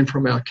really came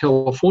from our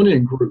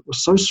Californian group,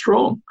 was so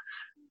strong.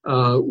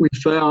 We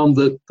found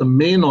that the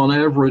men on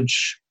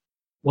average,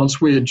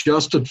 once we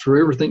adjusted for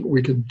everything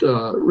we could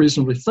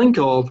reasonably think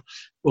of,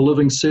 were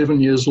living 7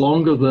 years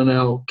longer than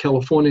our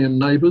Californian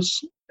neighbors,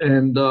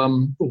 and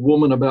the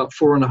woman about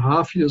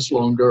 4.5 years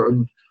longer.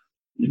 And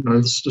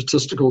the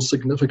statistical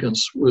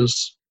significance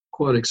was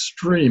quite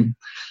extreme.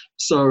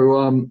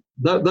 So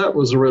that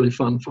was a really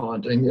fun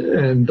finding,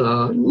 and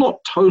not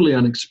totally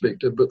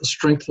unexpected, but the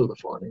strength of the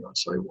finding, I'd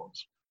say,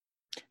 was.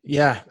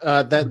 Yeah,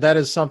 that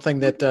is something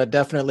that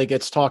definitely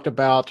gets talked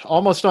about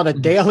almost on a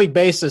daily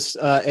basis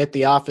at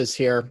the office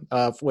here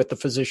with the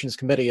Physicians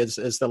Committee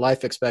is the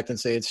life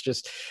expectancy. It's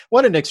just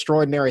what an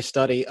extraordinary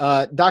study.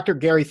 Dr.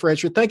 Gary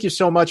Fraser, thank you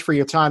so much for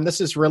your time. This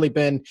has really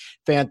been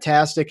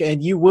fantastic.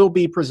 And you will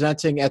be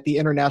presenting at the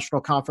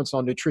International Conference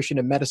on Nutrition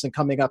and Medicine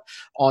coming up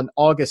on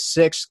August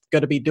 6th.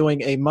 Going to be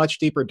doing a much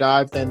deeper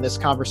dive than this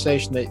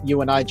conversation that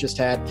you and I just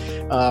had.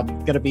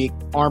 Going to be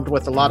armed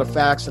with a lot of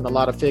facts and a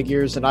lot of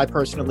figures, and I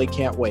personally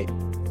can't wait.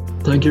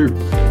 Thank you.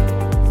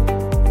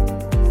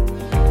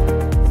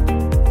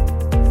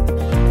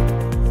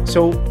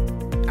 So,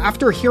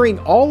 after hearing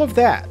all of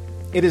that,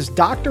 it is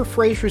Dr.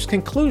 Fraser's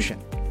conclusion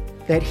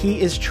that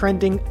he is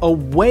trending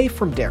away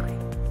from dairy.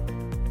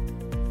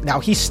 Now,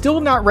 he's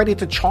still not ready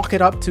to chalk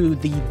it up to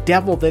the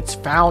devil that's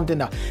found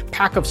in a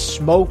pack of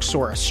smokes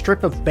or a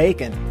strip of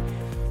bacon,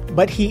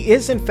 but he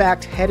is in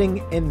fact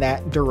heading in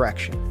that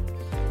direction.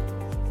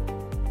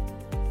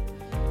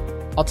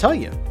 I'll tell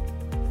you,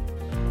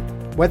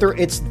 whether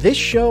it's this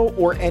show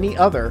or any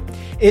other,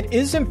 it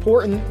is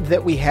important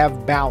that we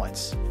have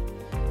balance.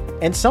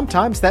 And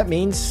sometimes that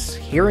means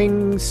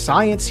hearing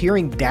science,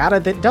 hearing data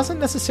that doesn't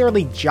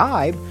necessarily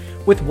jibe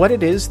with what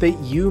it is that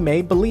you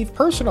may believe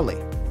personally.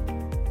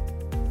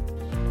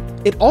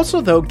 It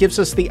also, though, gives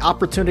us the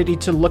opportunity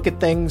to look at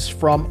things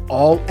from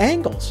all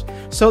angles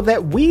so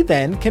that we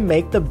then can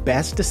make the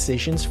best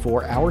decisions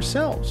for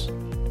ourselves.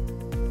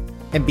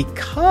 And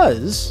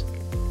because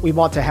we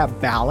want to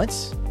have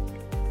balance,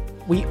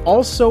 we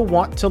also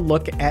want to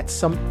look at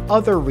some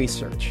other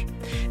research.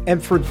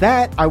 And for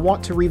that, I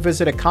want to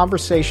revisit a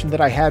conversation that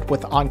I had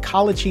with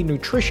oncology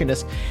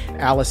nutritionist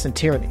Allison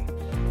Tierney.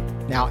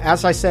 Now,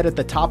 as I said at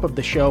the top of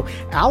the show,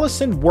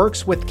 Allison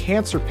works with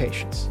cancer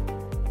patients.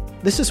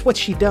 This is what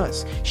she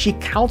does. She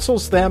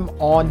counsels them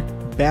on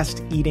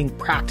best eating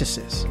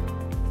practices.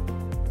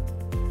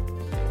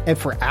 And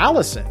for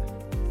Allison,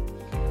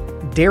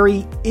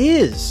 dairy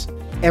is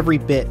every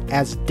bit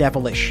as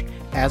devilish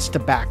as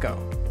tobacco.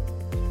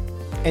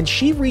 And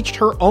she reached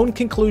her own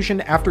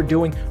conclusion after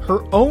doing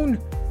her own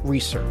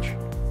research.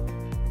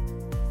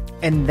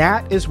 And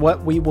that is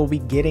what we will be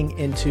getting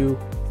into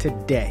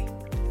today.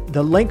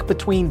 The link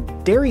between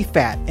dairy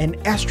fat and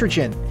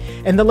estrogen,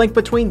 and the link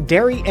between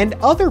dairy and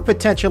other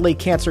potentially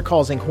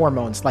cancer-causing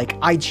hormones like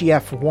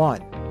IGF-1.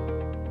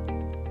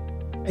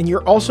 And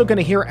you're also going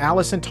to hear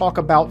Allison talk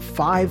about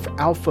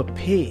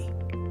 5-alpha-P.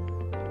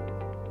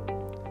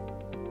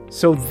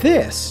 So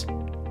this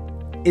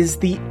is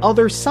the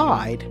other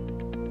side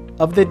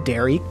of the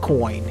dairy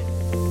coin.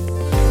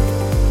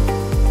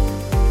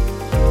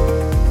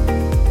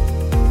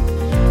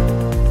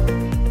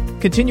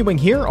 Continuing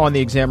here on the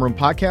Exam Room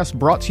Podcast,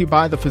 brought to you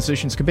by the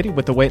Physicians Committee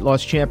with the weight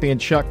loss champion,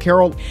 Chuck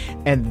Carroll.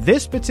 And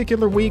this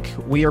particular week,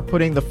 we are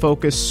putting the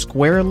focus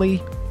squarely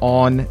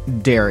on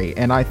dairy.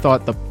 And I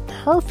thought the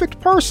perfect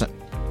person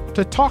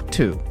to talk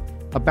to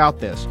about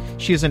this.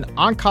 She is an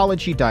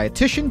oncology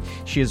dietitian.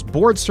 She is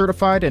board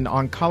certified in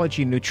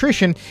oncology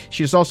nutrition.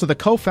 She is also the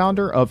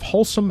co-founder of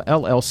Wholesome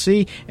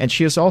LLC, and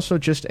she is also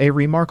just a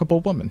remarkable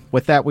woman.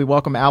 With that, we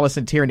welcome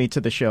Allison Tierney to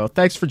the show.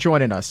 Thanks for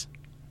joining us.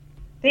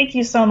 Thank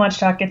you so much,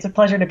 Chuck. It's a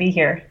pleasure to be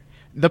here.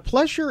 The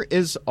pleasure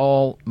is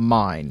all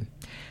mine.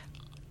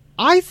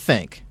 I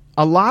think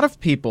a lot of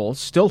people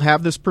still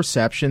have this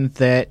perception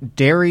that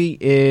dairy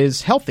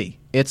is healthy.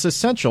 It's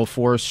essential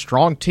for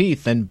strong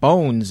teeth and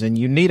bones, and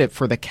you need it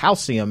for the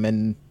calcium,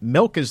 and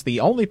milk is the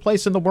only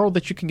place in the world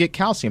that you can get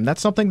calcium.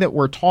 That's something that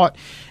we're taught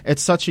at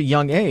such a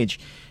young age.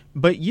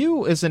 But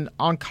you, as an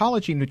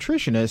oncology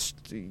nutritionist,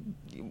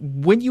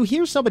 when you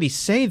hear somebody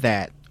say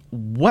that,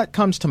 what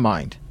comes to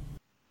mind?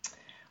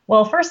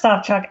 Well, first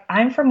off, Chuck,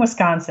 I'm from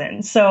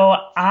Wisconsin, so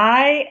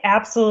I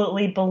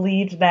absolutely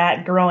believed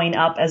that growing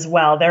up as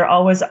well. There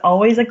was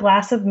always a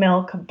glass of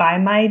milk by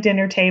my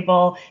dinner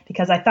table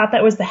because I thought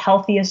that was the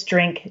healthiest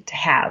drink to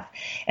have.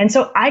 And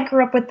so I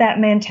grew up with that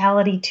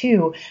mentality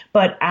too.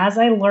 But as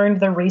I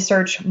learned the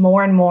research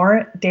more and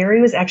more, dairy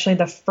was actually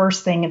the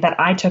first thing that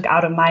I took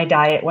out of my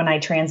diet when I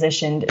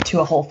transitioned to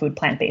a whole food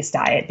plant-based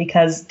diet,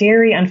 because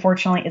dairy,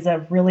 unfortunately, is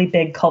a really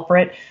big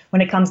culprit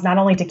when it comes not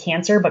only to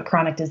cancer, but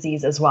chronic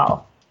disease as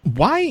well.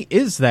 Why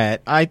is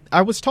that?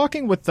 I was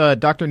talking with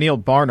Dr. Neil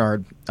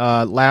Barnard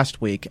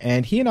last week,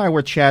 and he and I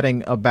were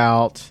chatting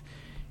about,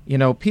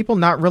 people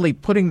not really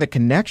putting the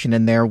connection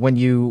in there when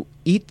you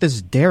eat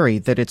this dairy,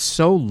 that it's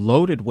so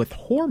loaded with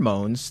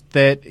hormones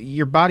that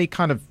your body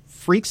kind of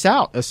freaks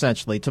out,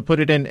 essentially, to put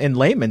it in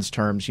layman's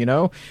terms,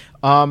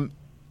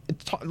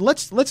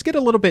 Let's get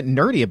a little bit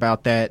nerdy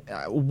about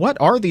that. What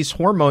are these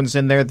hormones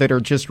in there that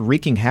are just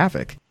wreaking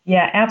havoc?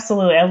 Yeah,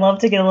 absolutely. I love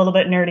to get a little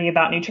bit nerdy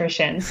about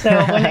nutrition. So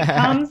when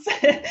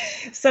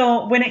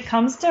it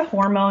comes to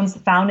hormones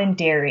found in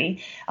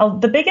dairy,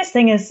 the biggest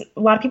thing is a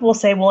lot of people will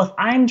say, well, if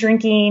I'm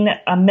drinking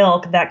a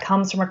milk that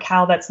comes from a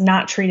cow that's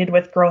not treated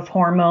with growth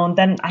hormone,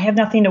 then I have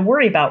nothing to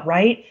worry about,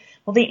 right?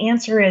 Well, the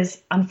answer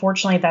is,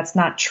 unfortunately, that's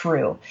not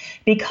true,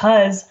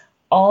 because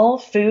all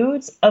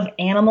foods of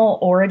animal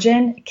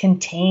origin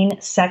contain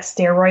sex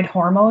steroid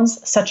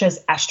hormones such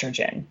as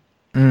estrogen.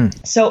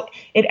 So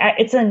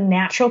it's a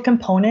natural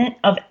component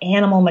of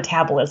animal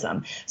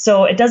metabolism.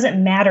 So it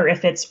doesn't matter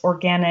if it's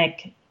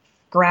organic,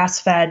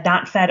 grass-fed,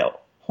 not fed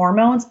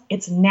hormones,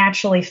 it's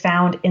naturally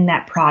found in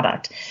that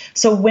product.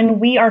 So when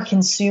we are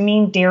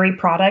consuming dairy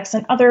products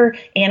and other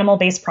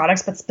animal-based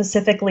products, but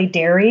specifically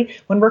dairy,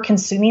 when we're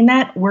consuming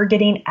that, we're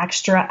getting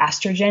extra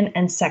estrogen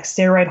and sex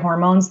steroid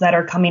hormones that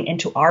are coming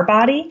into our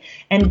body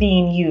and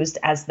being used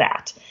as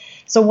that.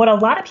 So what a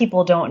lot of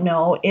people don't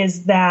know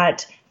is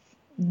that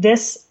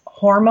this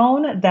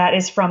hormone that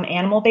is from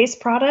animal-based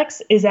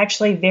products is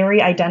actually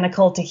very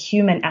identical to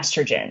human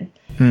estrogen.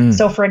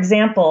 So for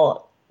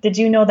example, did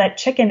you know that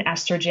chicken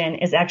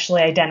estrogen is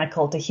actually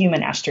identical to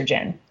human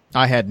estrogen?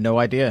 I had no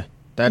idea.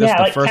 That is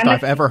the first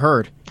I've ever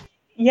heard.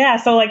 Yeah,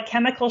 so like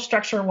chemical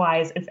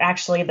structure-wise, it's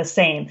actually the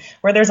same.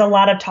 Where there's a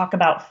lot of talk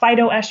about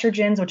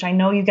phytoestrogens, which I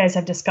know you guys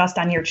have discussed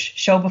on your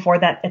show before,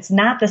 that it's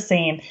not the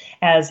same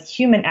as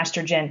human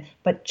estrogen,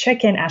 but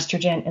chicken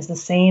estrogen is the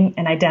same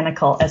and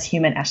identical as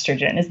human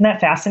estrogen. Isn't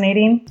that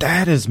fascinating?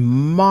 That is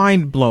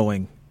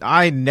mind-blowing.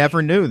 I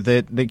never knew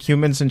that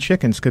humans and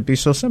chickens could be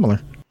so similar.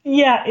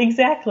 Yeah,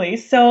 exactly.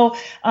 So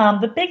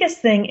the biggest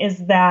thing is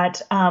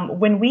that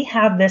when we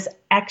have these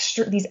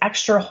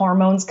extra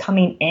hormones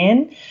coming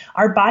in,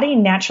 our body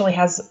naturally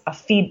has a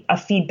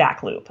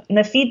feedback loop. And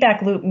the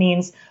feedback loop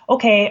means,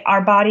 okay,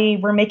 our body,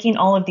 we're making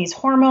all of these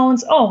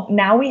hormones. Oh,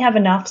 now we have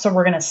enough, so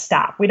we're going to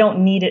stop. We don't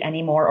need it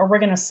anymore, or we're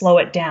going to slow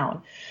it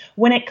down.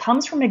 When it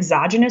comes from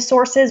exogenous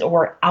sources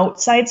or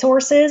outside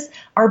sources,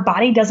 our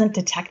body doesn't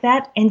detect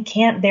that and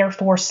can't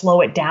therefore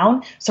slow it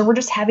down. So we're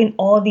just having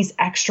all of these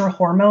extra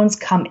hormones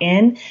come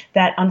in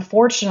that,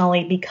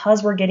 unfortunately,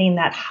 because we're getting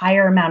that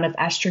higher amount of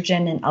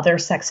estrogen and other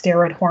sex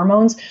steroid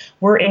hormones,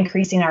 we're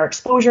increasing our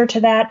exposure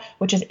to that,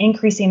 which is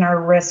increasing our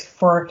risk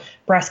for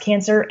breast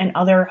cancer and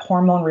other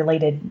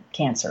hormone-related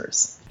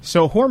cancers.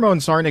 So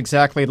hormones aren't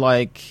exactly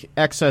like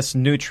excess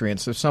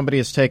nutrients. If somebody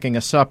is taking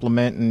a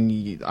supplement,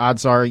 and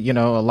odds are,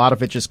 a lot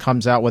of it just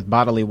comes out with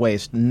bodily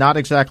waste. Not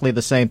exactly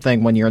the same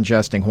thing when you're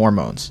ingesting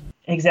hormones.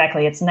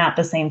 Exactly. It's not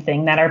the same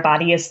thing, that our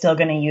body is still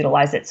going to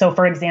utilize it. So,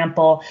 for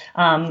example,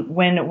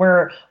 when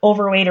we're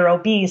overweight or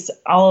obese,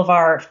 all of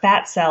our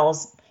fat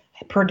cells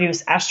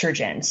produce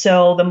estrogen.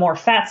 So the more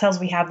fat cells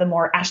we have, the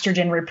more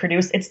estrogen we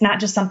produce. It's not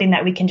just something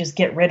that we can just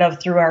get rid of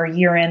through our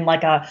urine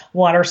like a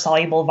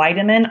water-soluble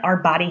vitamin. Our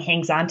body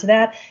hangs on to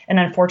that and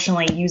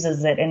unfortunately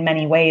uses it in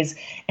many ways,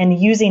 and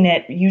using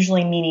it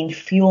usually meaning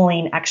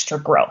fueling extra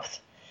growth.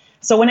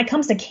 So when it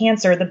comes to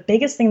cancer, the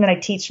biggest thing that I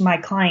teach my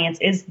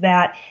clients is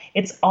that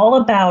it's all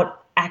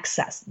about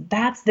excess.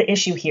 That's the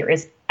issue here,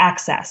 is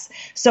excess.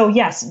 So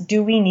yes,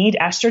 do we need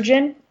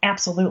estrogen?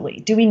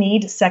 Absolutely. Do we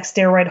need sex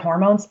steroid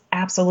hormones?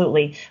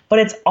 Absolutely. But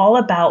it's all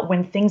about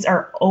when things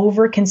are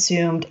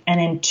overconsumed and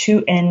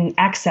in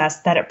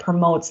excess, that it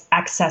promotes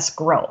excess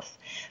growth.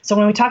 So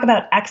when we talk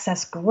about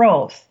excess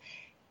growth,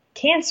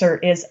 cancer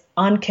is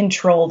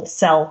uncontrolled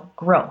cell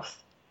growth.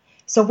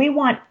 So we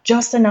want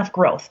just enough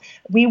growth.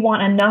 We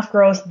want enough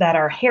growth that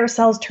our hair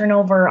cells turn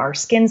over, our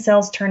skin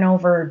cells turn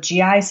over,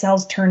 GI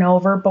cells turn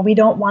over, but we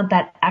don't want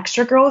that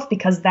extra growth,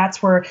 because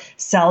that's where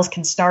cells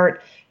can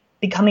start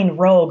becoming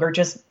rogue or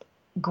just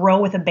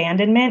grow with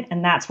abandonment,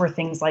 and that's where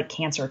things like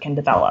cancer can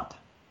develop.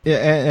 Yeah,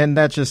 and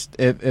that just,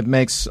 it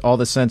makes all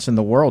the sense in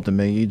the world to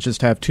me. You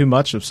just have too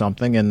much of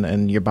something,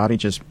 and your body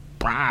just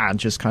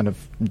kind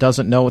of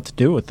doesn't know what to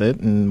do with it.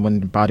 And when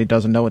your body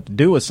doesn't know what to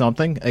do with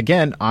something,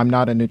 again, I'm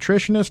not a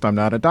nutritionist, I'm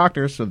not a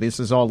doctor, so this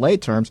is all lay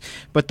terms,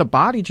 but the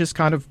body just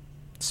kind of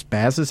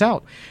spazzes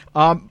out.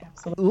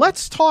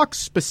 Let's talk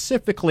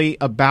specifically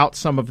about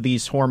some of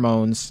these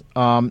hormones.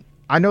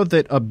 I know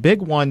that a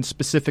big one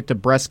specific to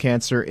breast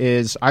cancer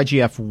is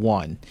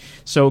IGF-1.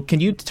 So can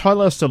you tell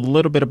us a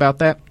little bit about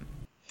that?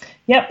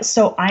 Yep.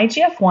 So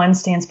IGF-1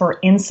 stands for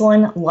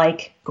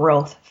insulin-like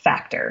growth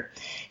factor.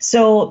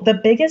 So the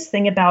biggest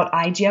thing about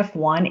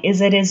IGF-1 is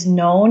it is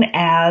known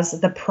as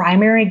the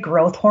primary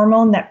growth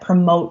hormone that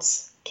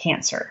promotes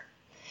cancer.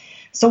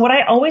 So what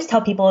I always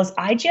tell people is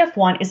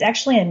IGF-1 is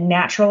actually a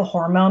natural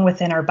hormone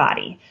within our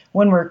body.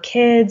 When we're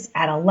kids,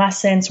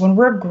 adolescents, when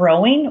we're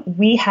growing,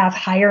 we have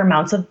higher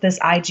amounts of this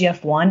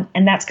IGF-1,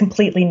 and that's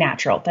completely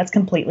natural. That's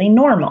completely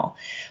normal.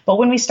 But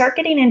when we start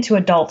getting into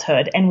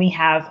adulthood and we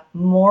have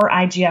more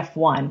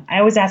IGF-1, I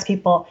always ask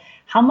people,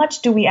 how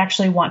much do we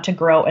actually want to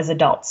grow as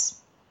adults?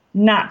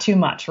 Not too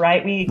much,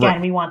 right? We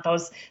want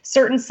those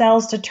certain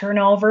cells to turn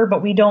over,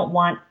 but we don't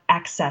want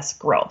excess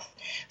growth.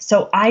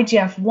 So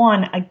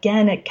IGF-1,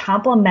 again, it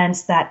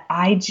complements that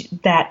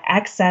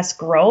excess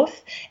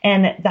growth.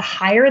 And the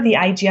higher the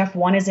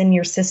IGF-1 is in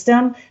your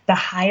system, the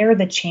higher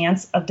the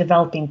chance of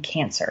developing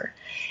cancer.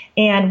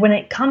 And when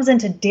it comes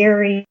into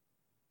dairy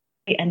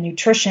and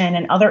nutrition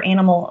and other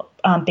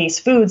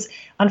animal-based foods,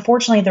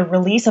 unfortunately, the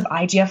release of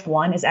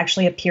IGF-1 is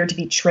actually appeared to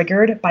be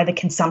triggered by the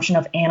consumption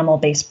of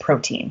animal-based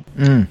protein.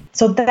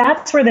 So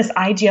that's where this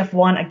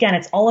IGF-1, again,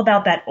 it's all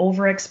about that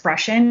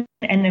overexpression.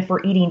 And if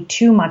we're eating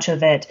too much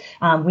of it,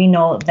 we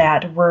know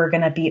that we're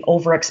going to be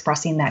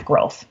overexpressing that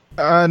growth.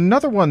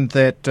 Another one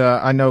that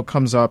I know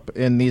comes up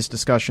in these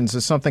discussions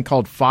is something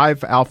called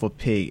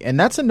 5-alpha-P. And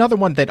that's another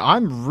one that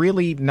I'm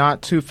really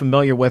not too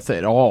familiar with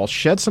at all.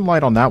 Shed some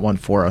light on that one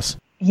for us.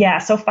 Yeah,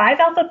 so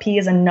 5-alpha-P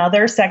is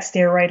another sex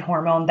steroid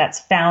hormone that's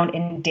found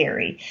in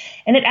dairy.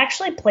 And it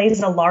actually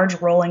plays a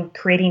large role in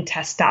creating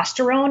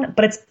testosterone,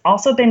 but it's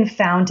also been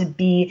found to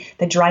be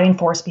the driving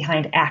force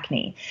behind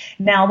acne.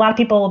 Now, a lot of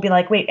people will be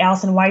like, wait,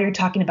 Allison, why are you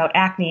talking about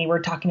acne? We're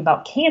talking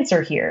about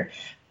cancer here.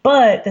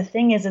 But the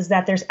thing is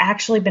that there's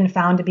actually been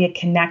found to be a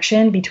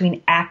connection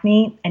between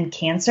acne and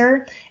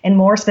cancer, and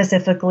more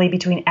specifically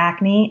between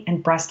acne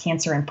and breast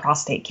cancer and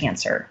prostate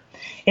cancer.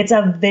 It's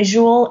a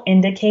visual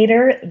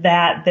indicator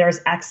that there's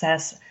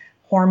excess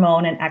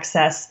hormone and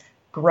excess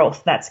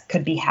growth that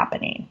could be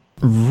happening.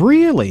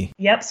 Really?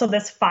 Yep. So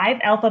this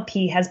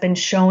 5-alpha-P has been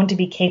shown to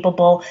be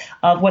capable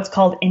of what's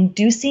called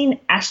inducing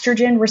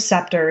estrogen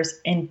receptors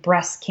in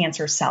breast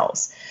cancer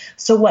cells.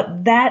 So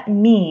what that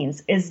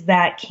means is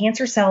that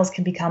cancer cells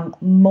can become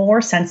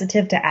more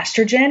sensitive to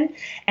estrogen,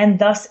 and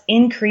thus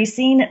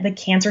increasing the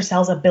cancer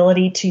cell's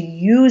ability to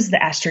use the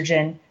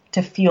estrogen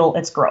to fuel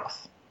its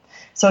growth.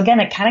 So again,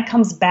 it kind of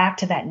comes back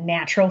to that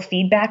natural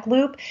feedback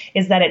loop,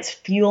 is that it's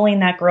fueling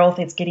that growth,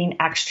 it's getting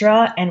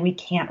extra, and we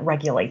can't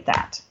regulate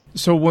that.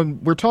 So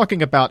when we're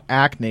talking about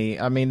acne,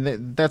 I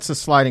mean, that's a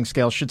sliding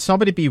scale. Should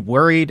somebody be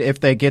worried if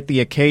they get the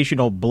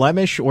occasional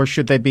blemish, or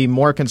should they be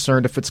more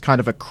concerned if it's kind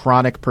of a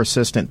chronic,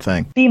 persistent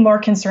thing? Be more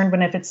concerned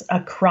if it's a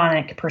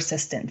chronic,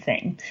 persistent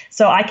thing.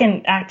 So I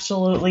can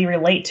absolutely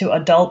relate to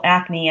adult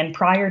acne, and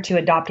prior to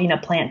adopting a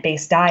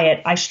plant-based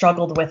diet, I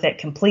struggled with it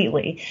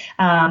completely.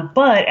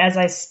 But as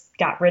I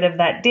got rid of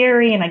that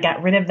dairy and I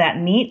got rid of that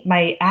meat,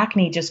 my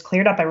acne just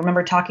cleared up. I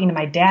remember talking to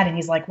my dad, and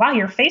he's like, wow,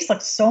 your face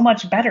looks so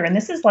much better. And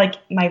this is like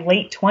my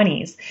late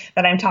 20s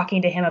that I'm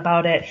talking to him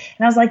about it.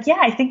 And I was like, yeah,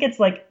 I think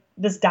it's like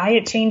this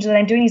diet change that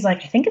I'm doing. He's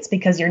like, I think it's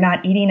because you're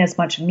not eating as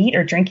much meat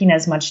or drinking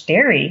as much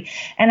dairy.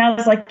 And I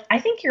was like, I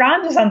think you're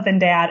onto something,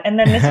 Dad. And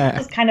then this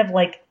was kind of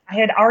like, I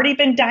had already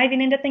been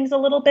diving into things a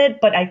little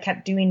bit, but I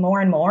kept doing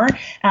more and more.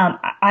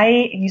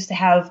 I used to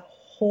have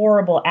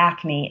horrible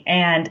acne,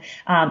 and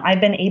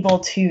I've been able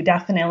to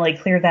definitely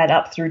clear that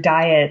up through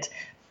diet,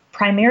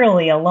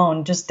 primarily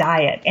alone, just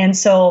diet. And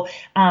so,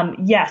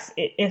 yes,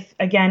 if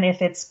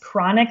it's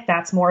chronic,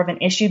 that's more of an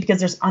issue because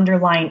there's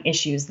underlying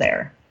issues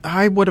there.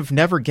 I would have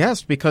never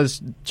guessed,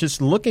 because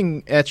just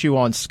looking at you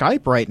on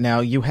Skype right now,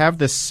 you have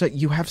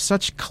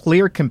such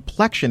clear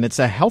complexion. It's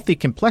a healthy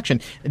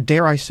complexion.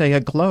 Dare I say a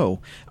glow?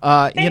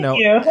 Thank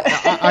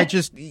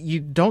you. You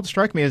don't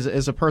strike me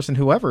as a person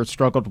who ever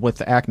struggled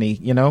with acne,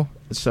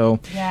 So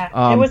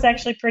yeah, it was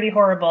actually pretty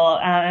horrible.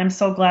 I'm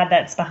so glad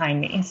that's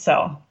behind me.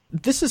 So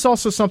this is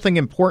also something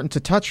important to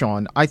touch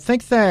on. I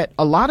think that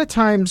a lot of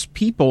times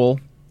people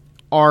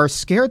are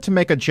scared to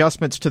make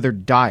adjustments to their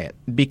diet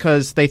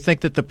because they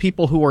think that the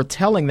people who are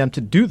telling them to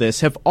do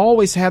this have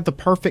always had the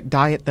perfect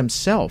diet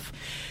themselves.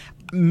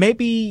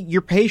 Maybe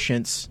your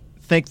patients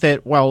think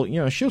that, well,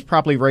 she was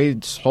probably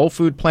raised whole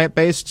food,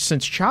 plant-based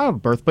since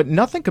childbirth, but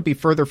nothing could be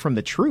further from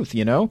the truth,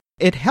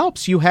 It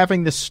helps you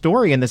having this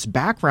story and this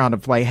background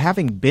of like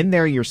having been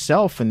there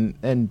yourself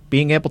and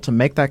being able to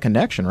make that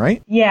connection,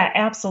 right? Yeah,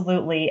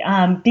 absolutely.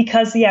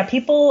 Because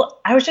people,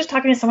 I was just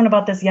talking to someone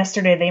about this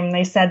yesterday.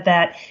 They said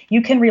that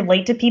you can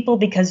relate to people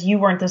because you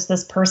weren't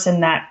this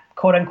person that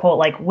quote unquote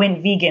like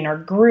went vegan or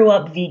grew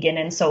up vegan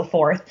and so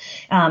forth.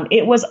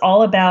 It was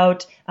all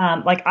about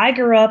I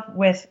grew up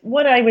with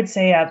what I would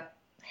say a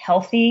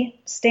healthy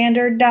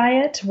standard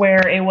diet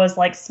where it was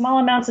like small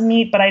amounts of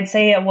meat, but I'd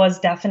say it was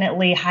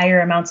definitely higher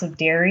amounts of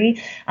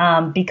dairy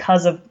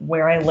because of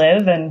where I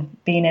live and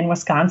being in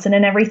Wisconsin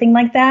and everything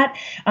like that.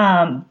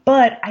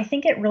 But I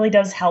think it really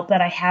does help that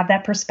I have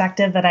that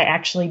perspective that I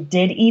actually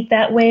did eat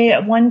that way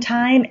at one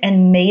time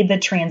and made the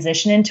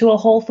transition into a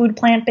whole food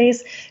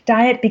plant-based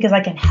diet, because I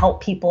can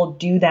help people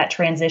do that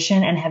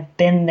transition and have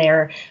been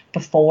there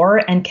before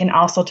and can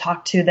also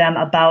talk to them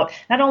about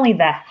not only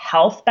the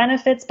health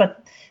benefits, but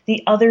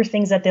the other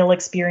things that they'll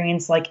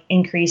experience, like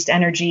increased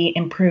energy,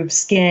 improved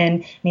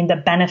skin,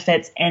 the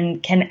benefits,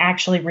 and can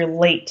actually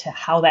relate to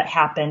how that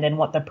happened and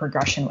what the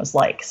progression was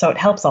like. So it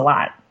helps a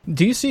lot.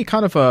 Do you see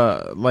kind of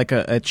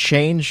a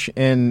change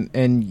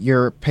in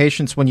your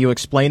patients when you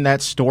explain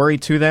that story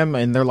to them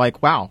and they're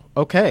like, wow,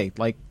 okay,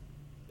 like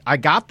I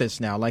got this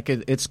now, like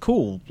it's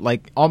cool,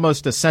 like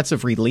almost a sense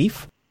of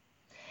relief?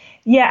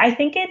 Yeah, I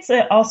think it's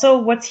also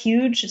what's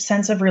huge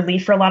sense of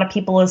relief for a lot of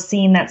people is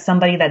seeing that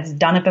somebody that's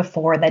done it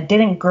before, that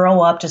didn't grow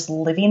up just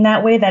living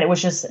that way, that it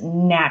was just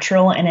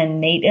natural and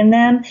innate in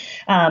them.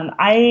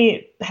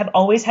 I have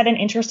always had an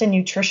interest in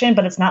nutrition,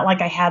 but it's not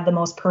like I had the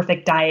most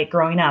perfect diet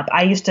growing up.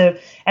 I used to,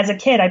 as a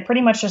kid, I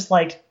pretty much just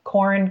liked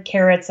corn,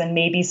 carrots, and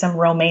maybe some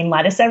romaine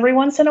lettuce every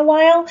once in a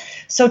while.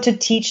 So to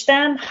teach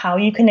them how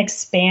you can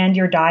expand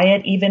your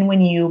diet, even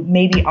when you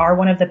maybe are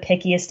one of the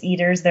pickiest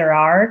eaters there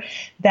are,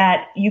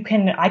 that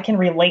I can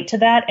relate to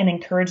that and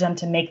encourage them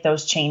to make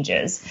those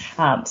changes.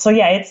 So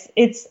yeah,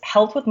 it's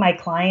helped with my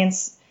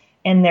clients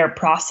in their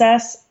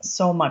process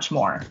so much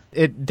more.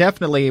 It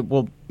definitely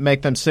will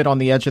make them sit on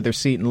the edge of their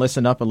seat and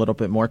listen up a little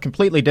bit more.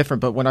 Completely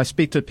different. But when I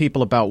speak to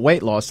people about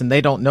weight loss and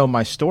they don't know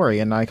my story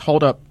and I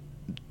hold up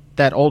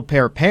that old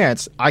pair of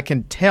pants, I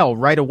can tell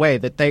right away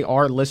that they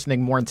are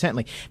listening more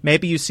intently.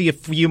 Maybe you see a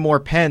few more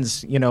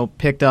pens,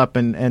 picked up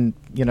and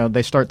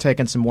they start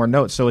taking some more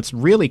notes. So it's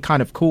really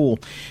kind of cool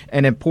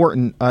and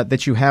important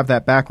that you have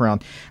that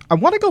background. I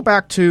want to go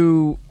back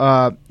to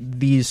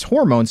these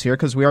hormones here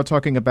because we are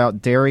talking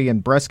about dairy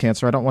and breast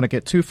cancer. I don't want to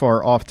get too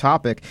far off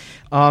topic.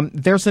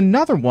 There's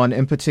another one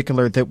in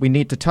particular that we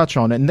need to touch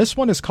on, and this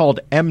one is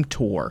called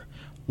mTOR.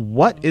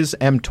 What is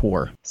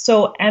mTOR?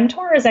 So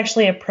mTOR is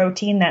actually a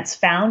protein that's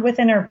found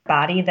within our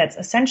body that's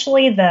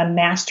essentially the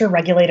master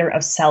regulator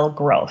of cell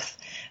growth.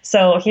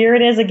 So here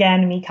it is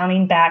again, me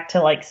coming back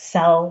to like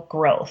cell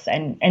growth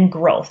and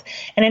growth.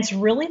 And it's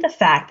really the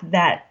fact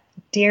that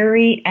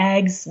dairy,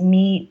 eggs,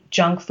 meat,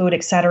 junk food,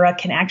 etc.,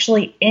 can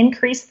actually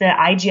increase the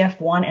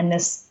IGF-1 and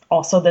this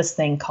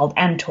thing called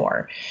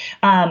mTOR.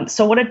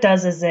 So what it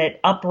does is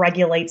it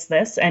upregulates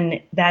this,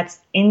 and that's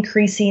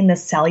increasing the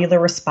cellular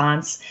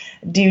response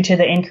due to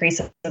the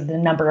increase of the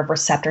number of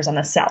receptors on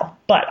the cell.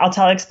 But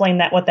I'll explain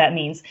what that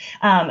means.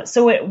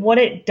 What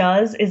it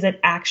does is it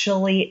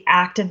actually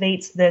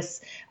activates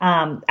this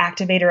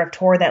activator of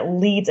TOR that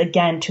leads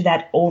again to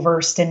that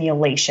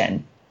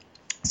overstimulation.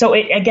 So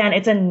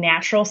it's a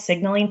natural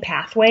signaling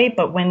pathway,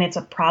 but when it's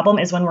a problem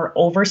is when we're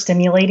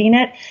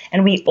overstimulating it,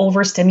 and we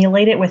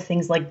overstimulate it with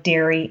things like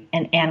dairy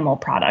and animal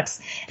products.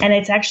 And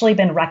it's actually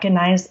been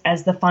recognized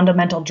as the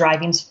fundamental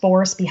driving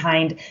force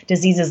behind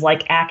diseases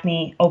like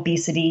acne,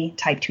 obesity,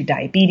 type 2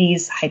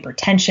 diabetes,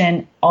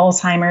 hypertension,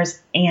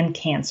 Alzheimer's, and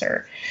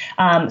cancer.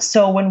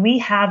 So when we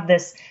have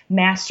this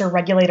master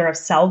regulator of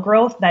cell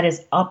growth that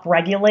is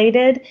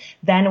upregulated,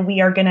 then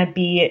we are going to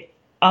be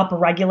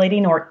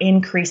upregulating or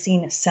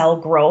increasing cell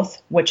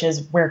growth, which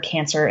is where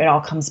it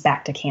all comes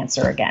back to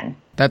cancer again.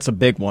 That's a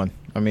big one.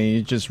 I mean,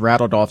 you just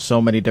rattled off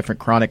so many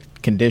different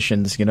chronic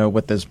conditions,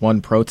 with this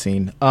one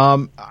protein.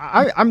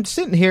 I'm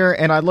sitting here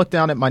and I look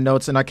down at my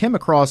notes and I came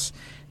across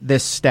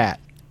this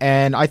stat.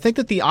 And I think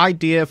that the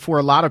idea for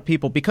a lot of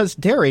people, because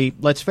dairy,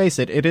 let's face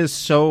it, it is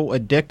so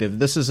addictive.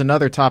 This is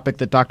another topic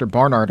that Dr.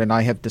 Barnard and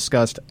I have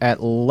discussed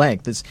at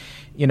length is,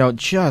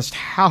 just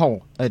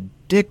how addictive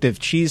addictive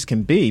cheese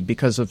can be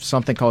because of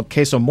something called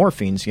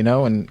casomorphins,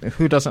 and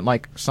who doesn't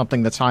like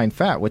something that's high in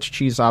fat, which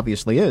cheese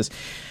obviously is.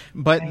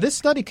 But this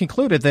study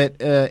concluded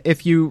that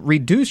if you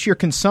reduce your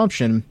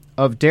consumption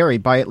of dairy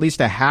by at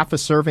least a half a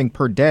serving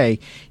per day,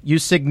 you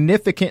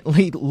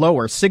significantly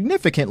lower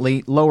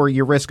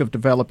your risk of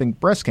developing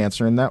breast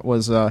cancer. And that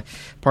was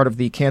part of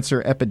the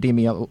cancer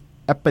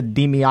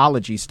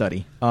epidemiology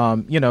study.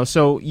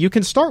 So you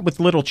can start with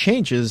little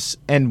changes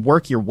and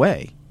work your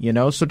way,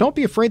 so don't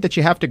be afraid that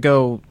you have to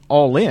go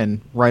all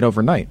in right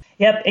overnight.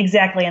 Yep,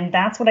 exactly. And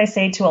that's what I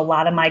say to a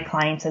lot of my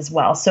clients as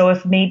well. So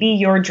if maybe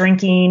you're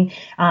drinking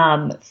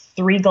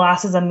 3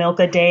 glasses of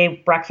milk a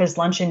day, breakfast,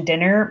 lunch, and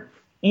dinner,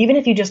 even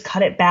if you just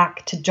cut it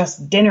back to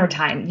just dinner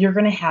time, you're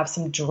going to have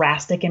some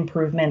drastic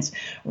improvements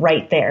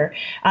right there.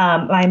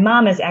 My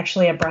mom is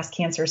actually a breast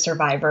cancer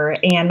survivor,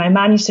 and my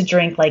mom used to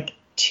drink like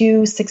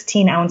 2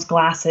 16-ounce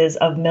glasses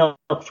of milk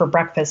for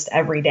breakfast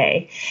every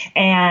day.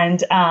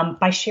 And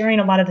by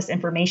sharing a lot of this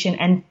information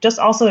and just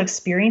also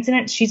experiencing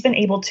it,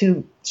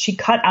 she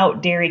cut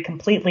out dairy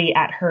completely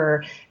at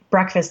her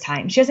breakfast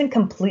time. She hasn't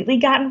completely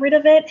gotten rid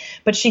of it,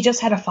 but she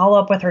just had a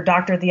follow-up with her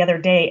doctor the other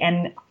day,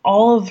 and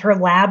all of her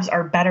labs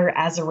are better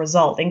as a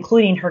result,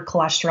 including her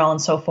cholesterol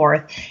and so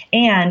forth.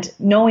 And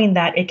knowing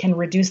that it can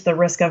reduce the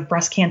risk of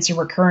breast cancer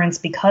recurrence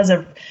because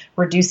of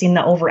reducing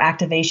the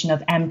overactivation of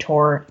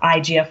mTOR,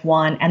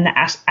 IGF-1, and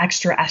the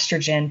extra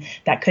estrogen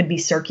that could be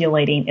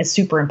circulating is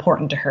super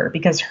important to her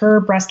because her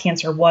breast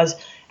cancer was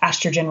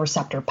estrogen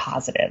receptor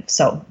positive.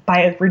 So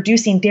by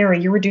reducing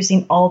dairy, you're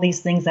reducing all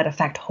these things that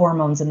affect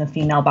hormones in the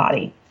female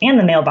body and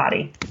the male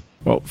body.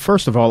 Well,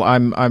 first of all,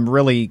 I'm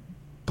really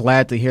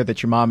glad to hear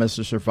that your mom is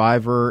a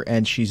survivor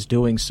and she's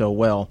doing so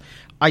well.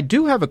 I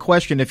do have a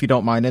question, if you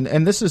don't mind,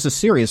 and this is a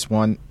serious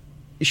one.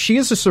 She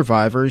is a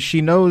survivor.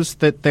 She knows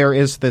that there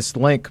is this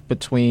link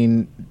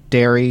between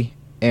dairy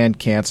and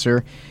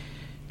cancer.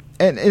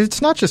 And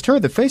it's not just her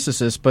that faces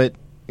this, but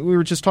we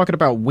were just talking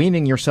about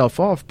weaning yourself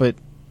off, but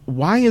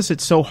why is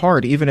it so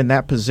hard, even in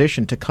that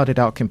position, to cut it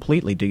out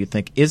completely, do you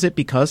think? Is it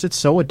because it's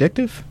so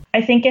addictive?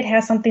 I think it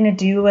has something to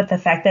do with the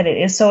fact that it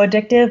is so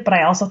addictive, but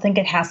I also think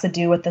it has to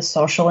do with the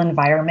social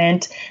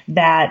environment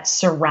that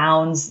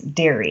surrounds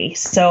dairy.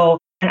 So,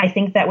 and I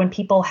think that when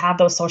people have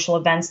those social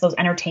events, those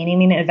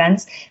entertaining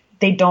events,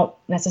 they don't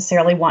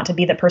necessarily want to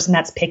be the person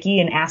that's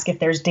picky and ask if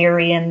there's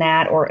dairy in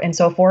that and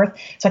so forth.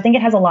 So I think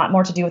it has a lot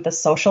more to do with the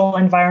social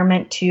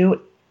environment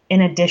too,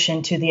 in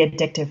addition to the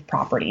addictive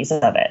properties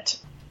of it.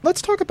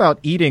 Let's talk about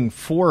eating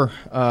for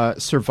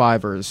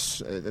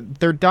survivors.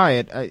 Their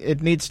diet,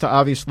 it needs to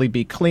obviously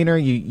be cleaner.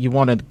 You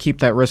want to keep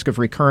that risk of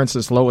recurrence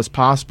as low as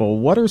possible.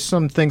 What are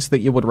some things that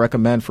you would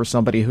recommend for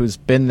somebody who's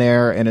been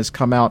there and has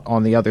come out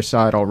on the other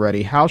side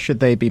already? How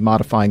should they be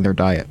modifying their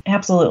diet?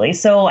 Absolutely.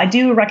 So I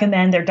do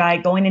recommend their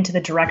diet going into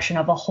the direction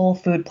of a whole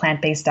food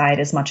plant-based diet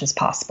as much as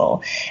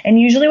possible. And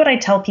usually what I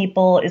tell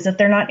people is if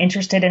they're not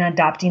interested in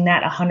adopting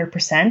that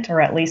 100%,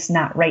 or at least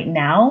not right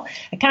now,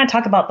 I kind of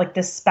talk about like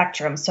this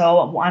spectrum.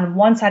 So on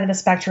one side of the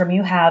spectrum,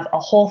 you have a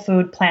whole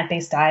food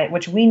plant-based diet,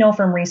 which we know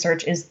from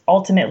research is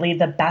ultimately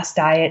the best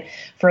diet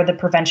for the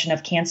prevention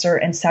of cancer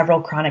and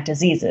several chronic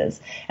diseases.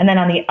 And then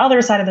on the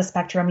other side of the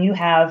spectrum, you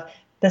have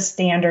the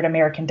standard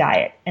American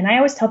diet. And I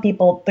always tell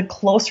people the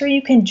closer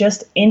you can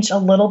just inch a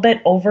little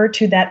bit over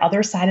to that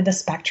other side of the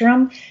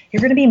spectrum, you're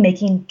going to be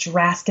making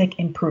drastic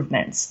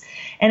improvements.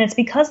 And it's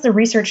because the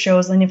research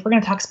shows, and if we're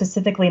going to talk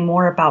specifically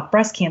more about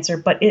breast cancer,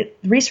 but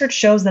research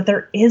shows that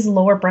there is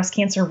lower breast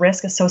cancer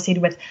risk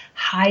associated with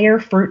higher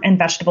fruit and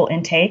vegetable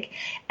intake,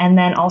 and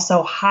then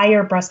also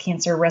higher breast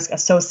cancer risk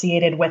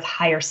associated with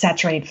higher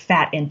saturated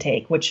fat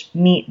intake, which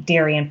meat,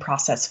 dairy, and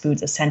processed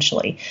foods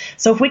essentially.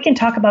 So if we can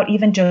talk about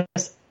even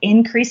just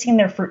increasing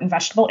their fruit and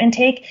vegetable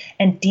intake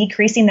and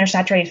decreasing their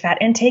saturated fat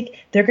intake,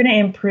 they're going to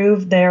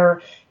improve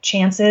their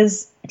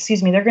chances,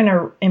 they're going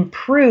to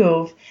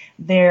improve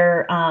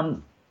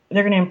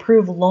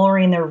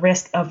lowering their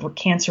risk of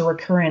cancer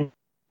recurrence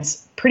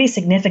pretty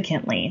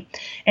significantly.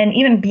 And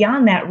even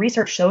beyond that,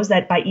 research shows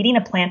that by eating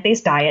a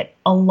plant-based diet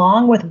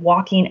along with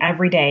walking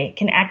every day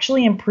can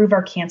actually improve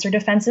our cancer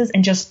defenses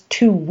in just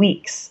 2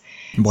 weeks.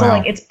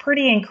 Wow. So it's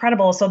pretty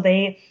incredible. So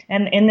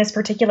and in this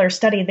particular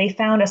study, they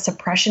found a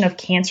suppression of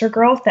cancer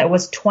growth that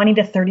was 20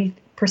 to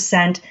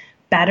 30%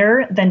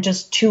 better than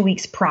just 2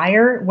 weeks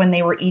prior when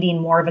they were eating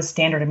more of a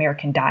standard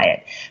American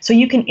diet. So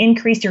you can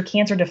increase your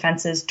cancer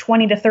defenses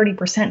 20 to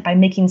 30% by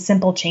making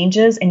simple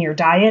changes in your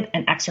diet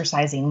and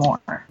exercising more.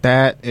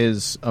 That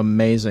is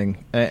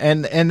amazing.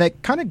 And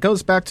that kind of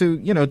goes back to,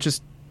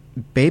 just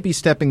baby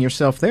stepping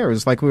yourself there,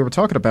 is like we were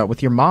talking about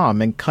with your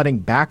mom, and cutting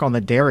back on the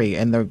dairy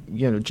and the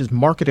just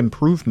market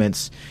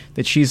improvements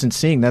that she's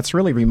seeing. That's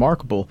really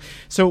remarkable.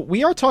 So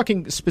we are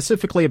talking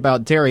specifically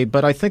about dairy,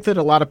 but I think that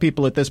a lot of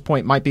people at this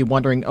point might be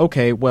wondering,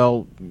 okay,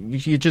 well,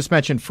 you just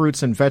mentioned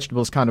fruits and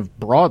vegetables kind of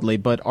broadly,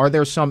 but are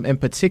there some in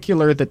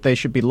particular that they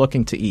should be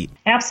looking to eat?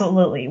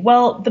 Absolutely.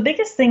 Well, the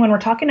biggest thing when we're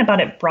talking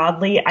about it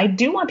broadly, I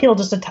do want people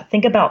just to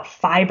think about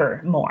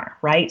fiber more,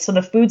 right? So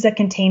the foods that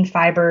contain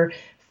fiber,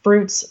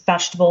 fruits,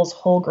 vegetables,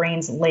 whole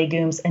grains,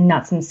 legumes, and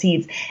nuts and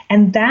seeds.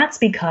 And that's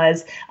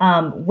because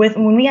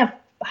when we have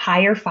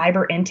higher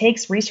fiber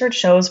intakes, research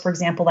shows, for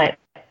example, that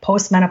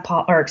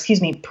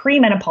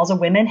premenopausal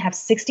women have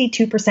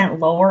 62%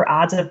 lower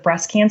odds of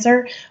breast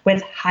cancer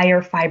with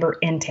higher fiber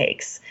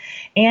intakes.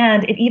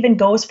 And it even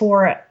goes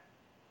for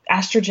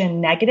estrogen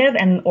negative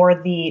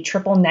or the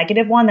triple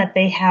negative one, that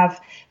they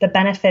have, the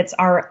benefits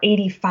are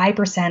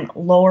 85%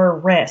 lower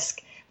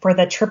risk for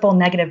the triple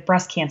negative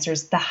breast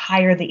cancers, the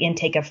higher the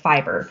intake of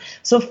fiber.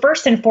 So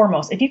first and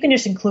foremost, if you can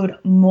just include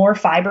more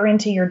fiber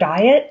into your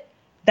diet,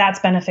 that's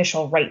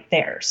beneficial right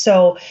there.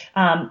 So,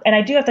 and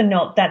I do have to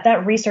note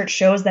that research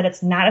shows that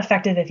it's not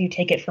effective if you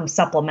take it from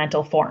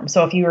supplemental form.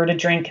 So if you were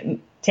to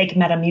take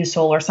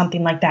Metamucil or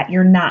something like that,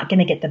 you're not going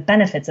to get the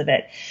benefits of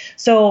it.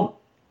 So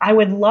I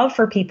would love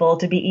for people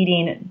to be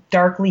eating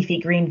dark leafy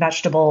green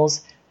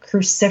vegetables,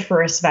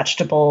 cruciferous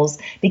vegetables,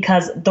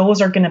 because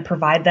those are going to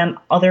provide them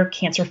other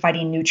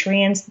cancer-fighting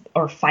nutrients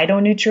or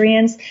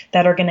phytonutrients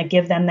that are going to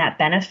give them that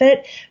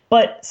benefit.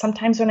 But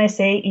sometimes when I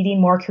say eating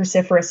more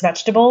cruciferous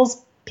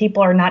vegetables,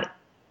 people are not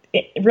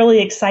really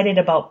excited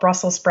about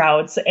Brussels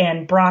sprouts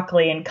and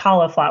broccoli and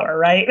cauliflower,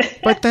 right?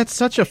 But that's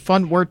such a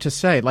fun word to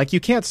say. Like, you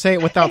can't say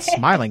it without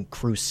smiling.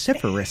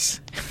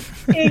 Cruciferous.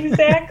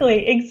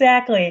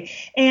 Exactly.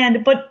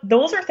 But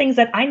those are things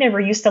that I never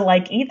used to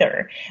like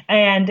either.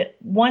 And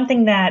one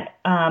thing that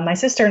my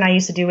sister and I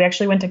used to do, we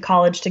actually went to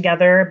college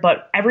together,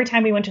 but every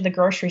time we went to the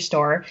grocery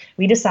store,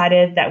 we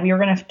decided that we were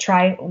going to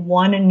try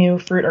one new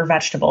fruit or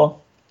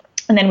vegetable.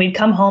 And then we'd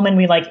come home and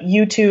we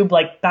YouTube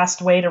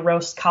best way to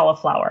roast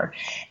cauliflower.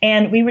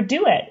 And we would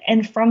do it.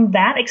 And from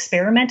that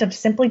experiment of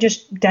simply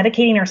just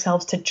dedicating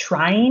ourselves to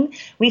trying,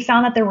 we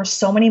found that there were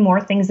so many more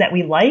things that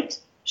we liked.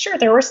 Sure,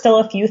 there were still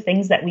a few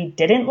things that we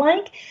didn't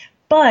like,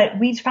 but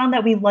we found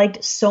that we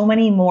liked so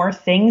many more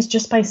things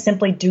just by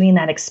simply doing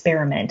that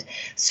experiment.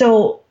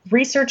 So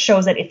research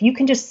shows that if you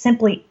can just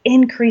simply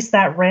increase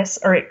that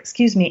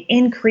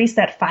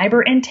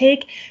fiber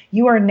intake,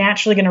 you are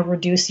naturally going to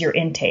reduce your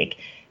intake.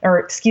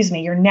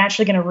 You're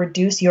naturally going to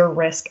reduce your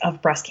risk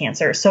of breast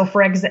cancer. So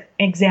for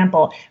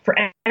example, for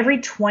every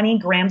 20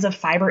 grams of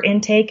fiber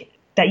intake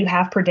that you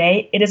have per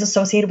day, it is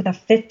associated with a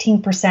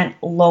 15%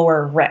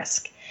 lower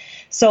risk.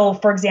 So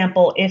for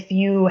example, if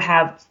you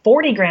have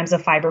 40 grams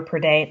of fiber per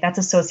day, that's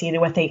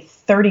associated with a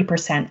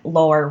 30%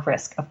 lower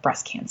risk of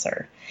breast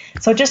cancer.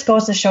 So it just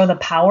goes to show the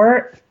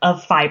power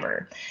of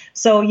fiber.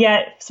 So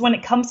when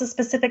it comes to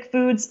specific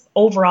foods,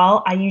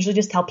 overall, I usually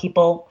just tell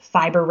people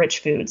fiber-rich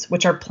foods,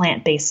 which are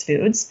plant-based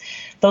foods.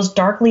 Those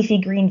dark leafy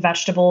green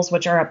vegetables,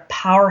 which are a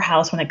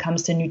powerhouse when it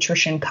comes to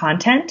nutrition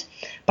content.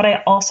 But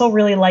I also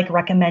really like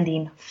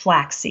recommending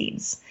flax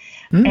seeds.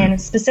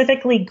 And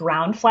specifically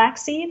ground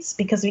flax seeds,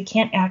 because we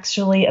can't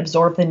actually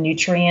absorb the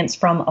nutrients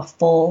from a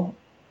full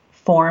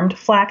formed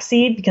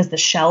flaxseed because the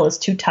shell is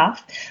too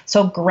tough.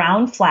 So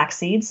ground flax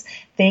seeds,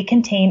 they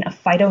contain a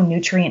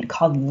phytonutrient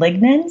called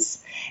lignans,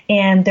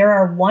 and there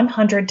are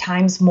 100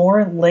 times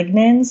more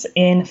lignans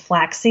in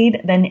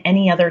flaxseed than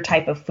any other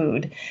type of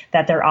food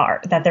that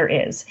there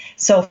is.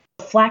 So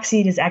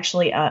flaxseed is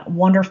actually a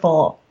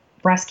wonderful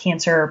breast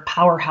cancer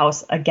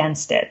powerhouse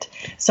against it.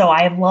 So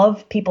I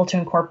love people to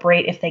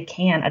incorporate, if they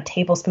can, a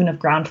tablespoon of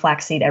ground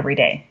flaxseed every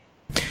day.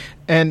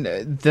 And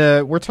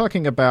we're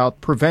talking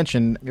about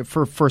prevention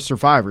for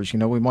survivors. We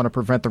want to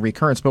prevent the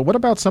recurrence. But what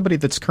about somebody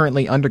that's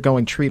currently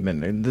undergoing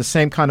treatment? The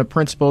same kind of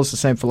principles, the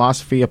same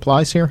philosophy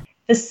applies here?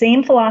 The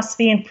same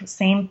philosophy and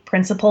same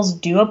principles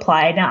do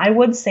apply. Now, I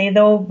would say,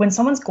 though, when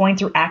someone's going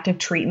through active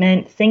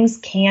treatment, things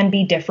can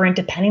be different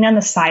depending on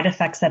the side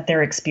effects that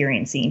they're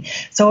experiencing.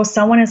 So if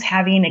someone is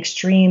having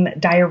extreme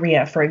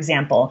diarrhea, for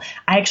example,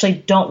 I actually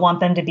don't want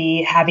them to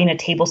be having a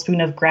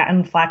tablespoon of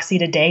ground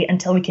flaxseed a day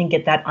until we can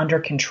get that under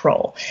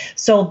control.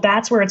 So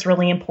that's where it's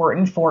really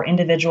important for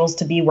individuals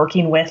to be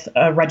working with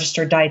a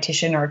registered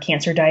dietitian or a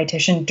cancer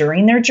dietitian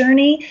during their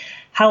journey.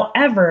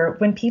 However,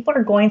 when people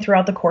are going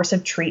throughout the course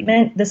of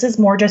treatment, this is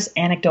more just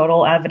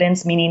anecdotal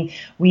evidence, meaning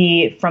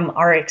from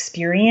our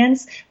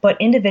experience, but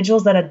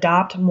individuals that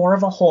adopt more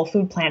of a whole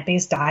food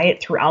plant-based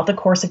diet throughout the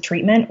course of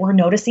treatment, we're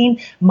noticing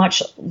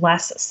much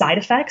less side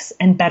effects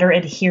and better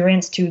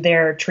adherence to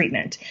their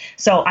treatment.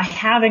 So I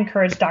have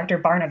encouraged Dr.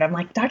 Barnard. I'm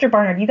like, Dr.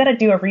 Barnard, you got to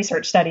do a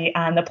research study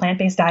on the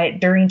plant-based diet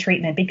during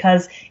treatment,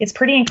 because it's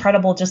pretty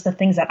incredible just the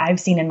things that I've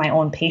seen in my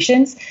own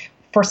patients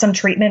for some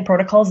treatment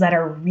protocols that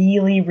are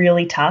really,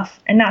 really tough.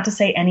 And not to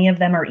say any of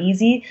them are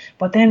easy,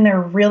 but then they're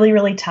really,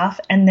 really tough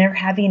and they're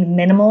having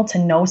minimal to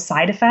no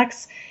side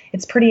effects.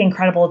 It's pretty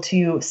incredible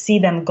to see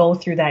them go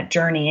through that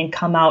journey and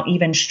come out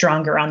even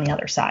stronger on the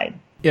other side.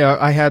 Yeah,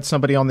 I had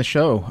somebody on the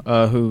show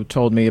who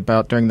told me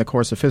about during the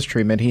course of his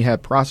treatment, he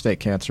had prostate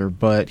cancer,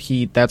 but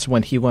that's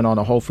when he went on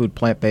a whole food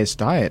plant-based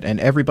diet. And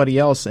everybody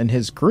else in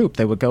his group,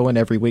 they would go in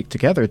every week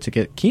together to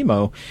get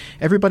chemo.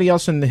 Everybody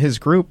else in his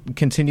group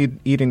continued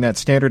eating that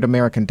standard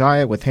American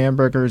diet with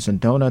hamburgers and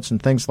donuts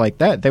and things like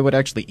that. They would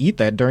actually eat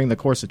that during the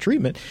course of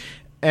treatment.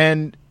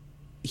 And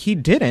he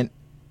didn't.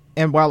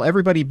 And while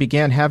everybody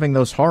began having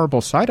those horrible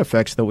side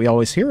effects that we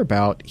always hear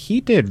about, he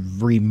did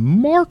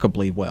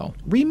remarkably well.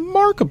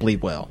 Remarkably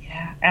well.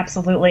 Yeah,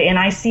 absolutely. And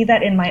I see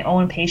that in my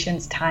own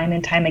patients time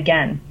and time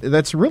again.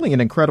 That's really an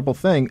incredible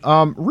thing.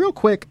 Real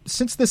quick,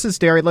 since this is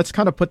dairy, let's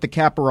kind of put the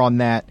capper on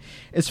that.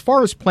 As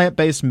far as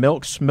plant-based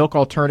milks, milk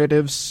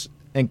alternatives,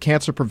 and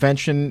cancer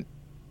prevention,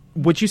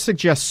 would you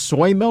suggest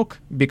soy milk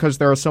because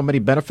there are so many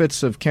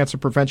benefits of cancer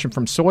prevention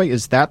from soy?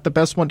 Is that the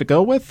best one to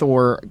go with,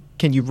 or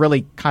can you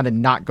really kind of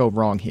not go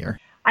wrong here?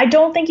 I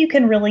don't think you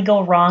can really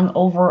go wrong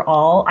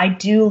overall. I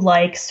do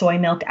like soy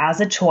milk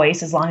as a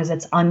choice as long as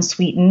it's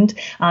unsweetened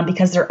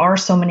because there are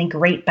so many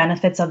great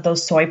benefits of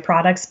those soy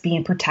products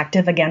being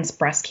protective against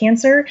breast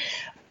cancer.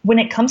 When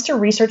it comes to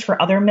research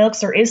for other milks,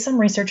 there is some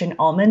research in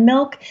almond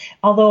milk,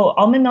 although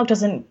almond milk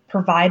doesn't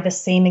provide the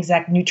same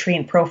exact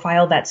nutrient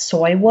profile that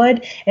soy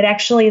would.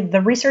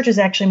 The research is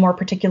actually more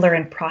particular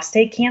in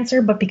prostate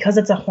cancer, but because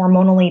it's a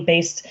hormonally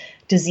based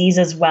disease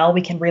as well,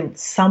 we can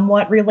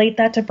somewhat relate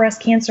that to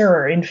breast cancer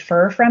or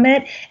infer from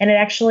it. And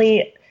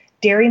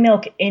dairy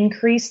milk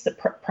increased the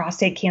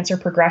prostate cancer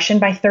progression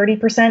by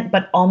 30%,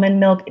 but almond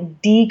milk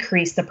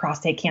decreased the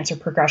prostate cancer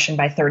progression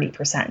by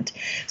 30%.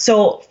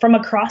 So from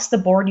across the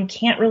board, you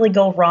can't really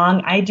go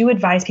wrong. I do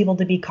advise people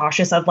to be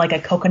cautious of like a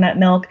coconut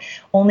milk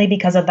only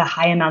because of the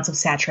high amounts of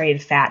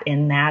saturated fat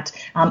in that.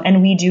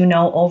 And we do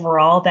know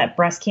overall that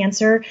breast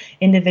cancer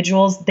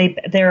individuals,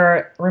 there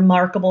are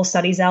remarkable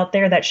studies out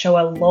there that show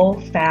a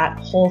low-fat,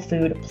 whole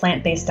food,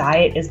 plant-based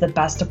diet is the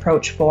best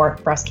approach for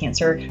breast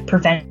cancer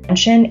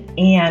prevention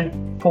and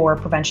for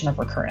prevention of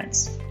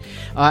recurrence.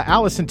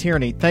 Allison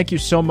Tierney, thank you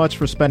so much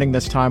for spending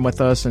this time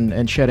with us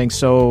and shedding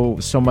so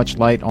much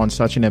light on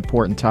such an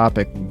important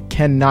topic.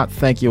 Cannot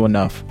thank you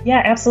enough.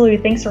 Yeah, absolutely.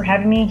 Thanks for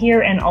having me here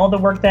and all the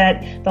work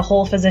that the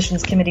whole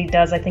Physicians Committee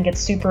does. I think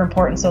it's super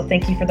important, so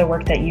thank you for the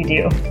work that you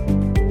do.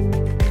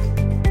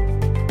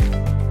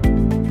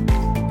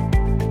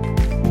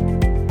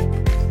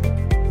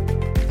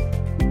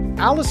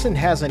 Allison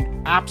has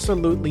an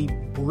absolutely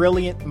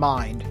brilliant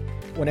mind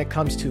when it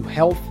comes to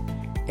health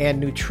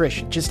and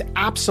nutrition. Just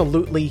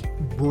absolutely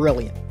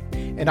brilliant.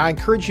 And I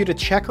encourage you to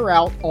check her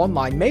out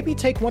online. Maybe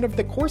take one of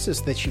the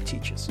courses that she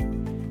teaches.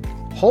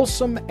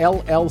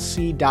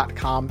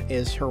 WholesomeLLC.com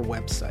is her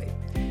website.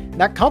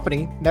 That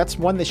company, that's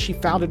one that she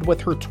founded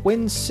with her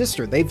twin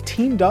sister. They've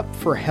teamed up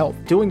for health,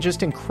 doing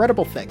just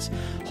incredible things.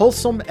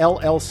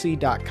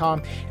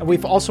 WholesomeLLC.com. And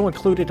we've also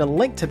included a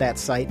link to that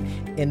site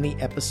in the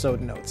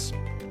episode notes.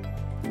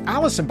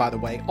 Allison, by the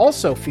way,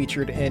 also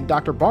featured in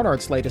Dr.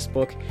 Barnard's latest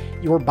book,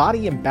 Your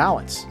Body in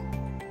Balance,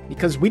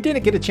 because we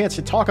didn't get a chance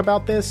to talk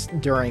about this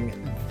during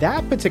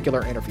that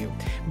particular interview,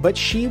 but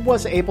she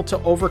was able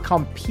to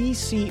overcome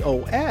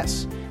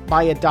PCOS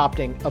by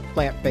adopting a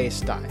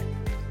plant-based diet.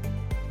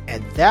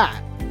 And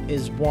that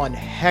is one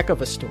heck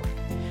of a story.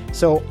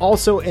 So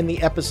also in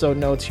the episode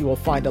notes, you will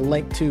find a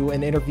link to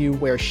an interview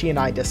where she and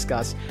I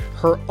discuss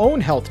her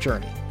own health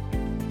journey.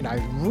 And I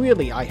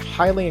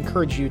highly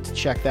encourage you to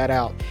check that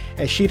out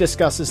as she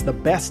discusses the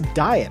best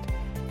diet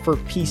for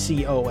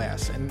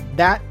PCOS. And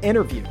that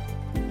interview,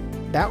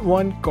 that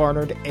one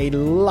garnered a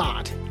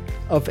lot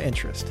of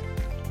interest.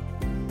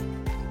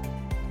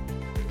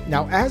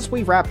 Now, as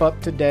we wrap up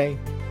today,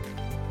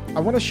 I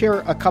want to share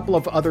a couple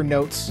of other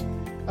notes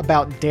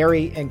about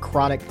dairy and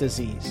chronic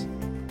disease.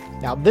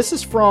 Now, this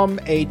is from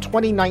a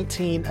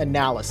 2019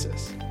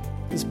 analysis.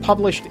 It's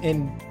published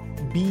in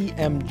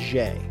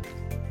BMJ.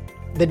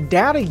 The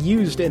data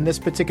used in this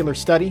particular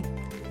study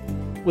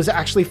was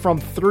actually from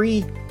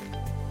 3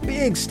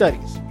 big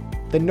studies: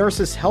 the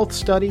Nurses Health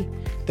Study,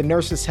 the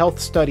Nurses Health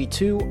Study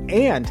 2,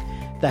 and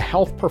the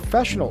Health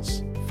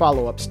Professionals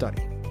Follow-Up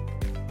Study.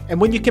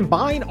 And when you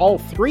combine all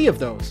 3 of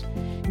those,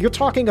 you're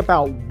talking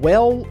about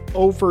well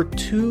over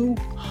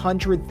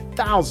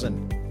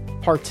 200,000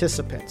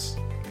 participants.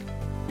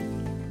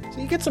 So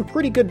you get some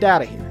pretty good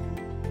data here.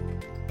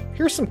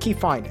 Here's some key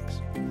findings.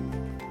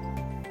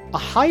 A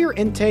higher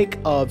intake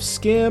of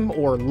skim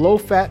or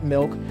low-fat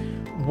milk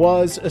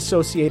was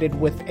associated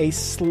with a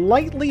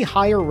slightly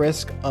higher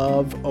risk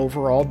of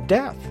overall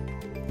death.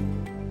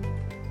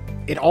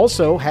 It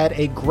also had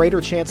a greater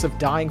chance of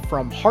dying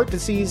from heart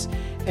disease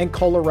and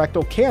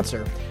colorectal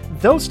cancer,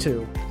 those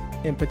 2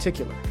 in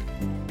particular.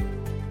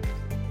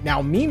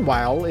 Now,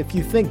 meanwhile, if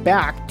you think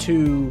back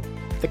to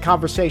the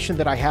conversation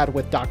that I had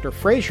with Dr.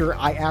 Frazier,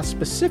 I asked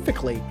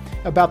specifically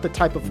about the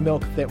type of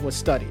milk that was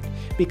studied,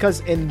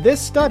 because in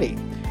this study,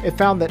 it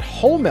found that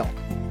whole milk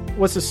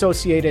was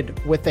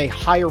associated with a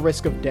higher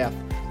risk of death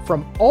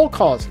from all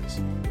causes,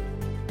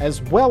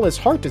 as well as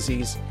heart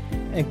disease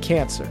and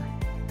cancer.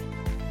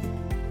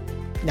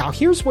 Now,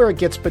 here's where it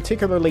gets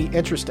particularly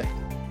interesting.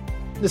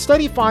 The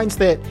study finds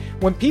that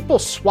when people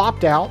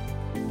swapped out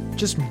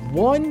just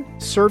 1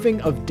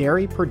 serving of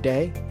dairy per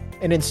day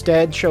and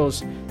instead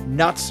chose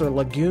nuts or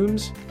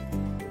legumes,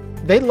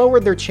 they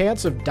lowered their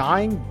chance of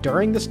dying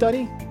during the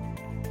study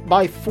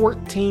by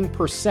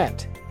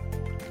 14%.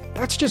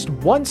 That's just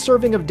 1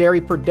 serving of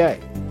dairy per day.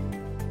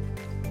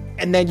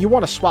 And then you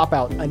want to swap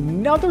out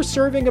another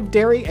serving of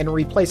dairy and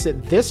replace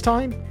it this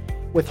time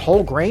with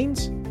whole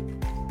grains?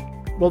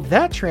 Well,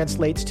 that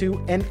translates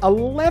to an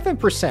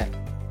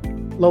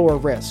 11% lower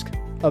risk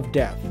of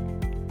death.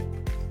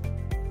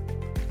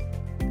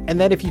 And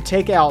then if you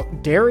take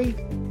out dairy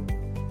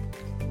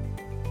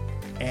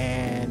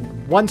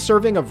and one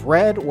serving of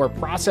red or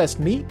processed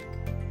meat,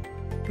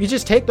 you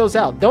just take those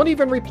out. Don't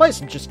even replace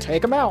them, just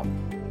take them out.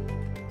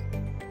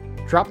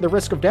 Drop the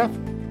risk of death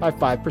by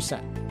 5%.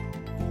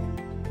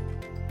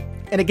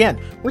 And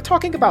again, we're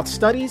talking about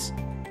studies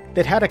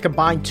that had a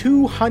combined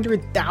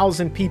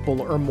 200,000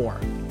 people or more.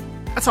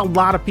 That's a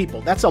lot of people.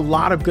 That's a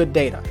lot of good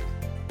data.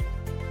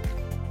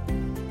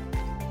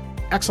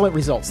 Excellent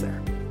results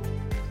there.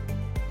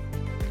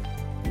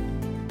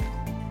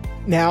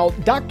 Now,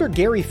 Dr.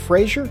 Gary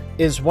Fraser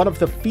is one of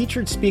the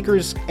featured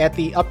speakers at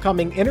the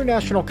upcoming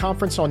International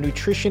Conference on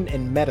Nutrition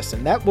and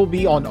Medicine. That will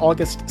be on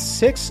August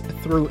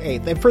 6th through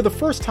 8th. And for the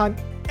first time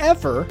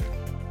ever,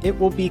 it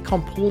will be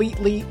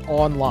completely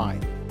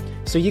online.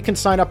 So you can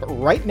sign up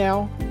right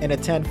now and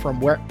attend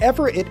from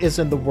wherever it is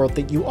in the world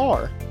that you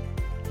are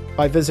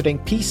by visiting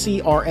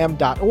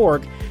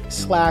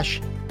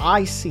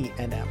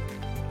pcrm.org/ICNM.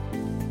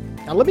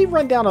 Now let me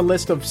run down a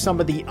list of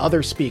some of the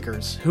other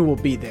speakers who will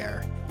be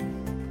there.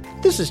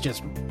 This is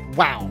just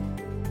wow.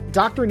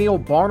 Dr. Neil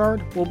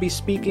Barnard will be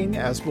speaking,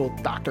 as will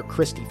Dr.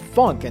 Christy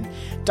Funk and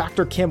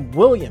Dr. Kim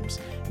Williams.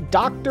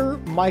 Dr.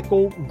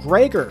 Michael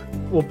Greger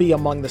will be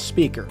among the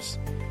speakers,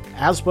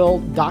 as will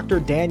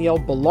Dr. Danielle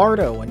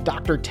Bellardo and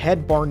Dr.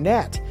 Ted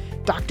Barnett,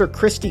 Dr.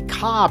 Christy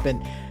Cobb,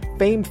 and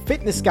famed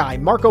fitness guy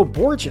Marco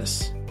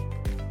Borges.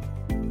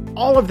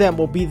 All of them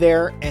will be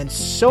there, and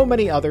so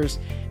many others.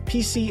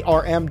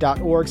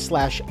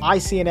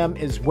 pcrm.org/ICNM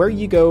is where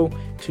you go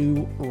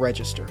to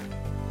register.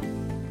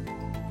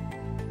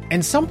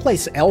 And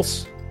someplace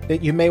else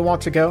that you may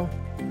want to go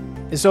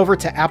is over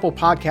to Apple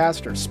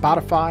Podcast or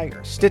Spotify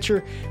or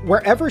Stitcher,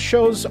 wherever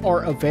shows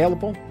are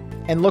available,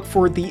 and look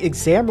for the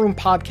Exam Room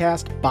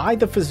Podcast by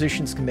the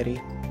Physicians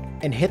Committee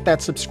and hit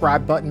that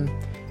subscribe button.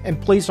 And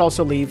please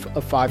also leave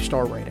a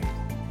 5-star rating.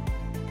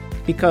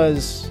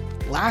 Because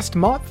last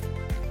month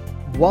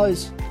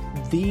was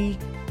the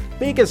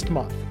biggest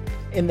month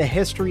in the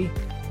history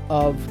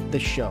of the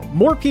show.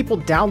 More people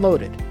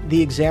downloaded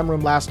the Exam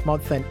Room last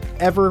month than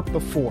ever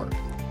before.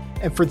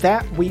 And for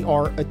that, we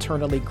are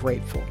eternally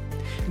grateful.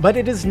 But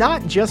it is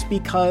not just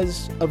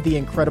because of the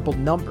incredible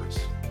numbers.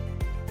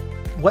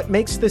 What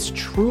makes this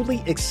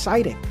truly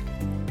exciting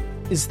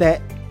is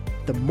that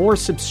the more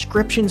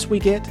subscriptions we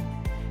get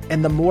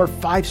and the more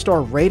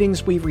 5-star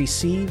ratings we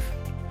receive,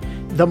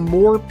 the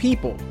more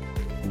people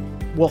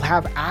will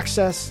have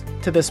access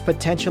to this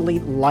potentially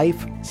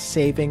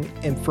life-saving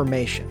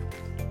information.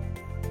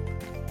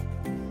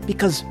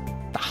 Because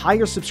the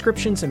higher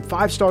subscriptions and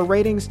 5-star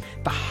ratings,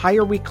 the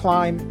higher we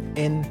climb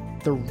in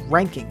the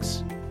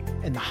rankings.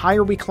 And the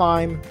higher we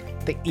climb,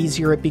 the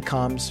easier it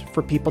becomes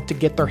for people to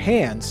get their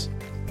hands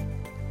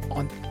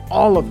on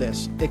all of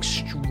this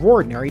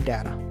extraordinary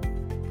data.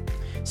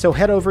 So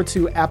head over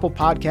to Apple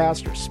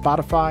Podcast or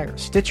Spotify or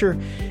Stitcher,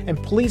 and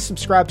please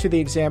subscribe to the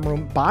Exam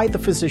Room by the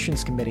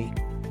Physicians Committee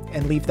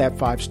and leave that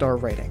 5-star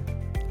rating.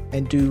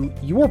 And do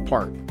your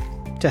part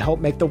to help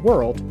make the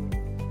world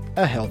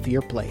a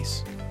healthier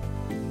place.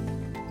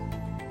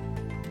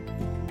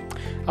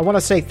 I want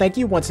to say thank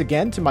you once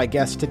again to my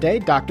guests today,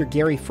 Dr.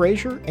 Gary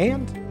Fraser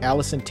and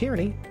Allison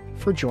Tierney,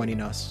 for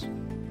joining us.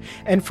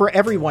 And for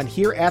everyone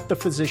here at the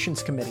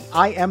Physicians Committee,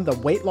 I am the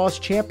weight loss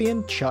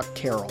champion, Chuck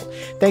Carroll.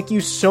 Thank you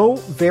so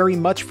very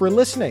much for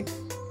listening.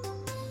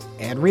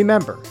 And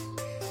remember,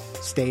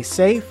 stay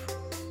safe,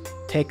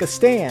 take a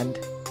stand,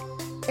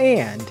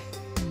 and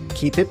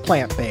keep it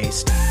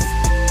plant-based.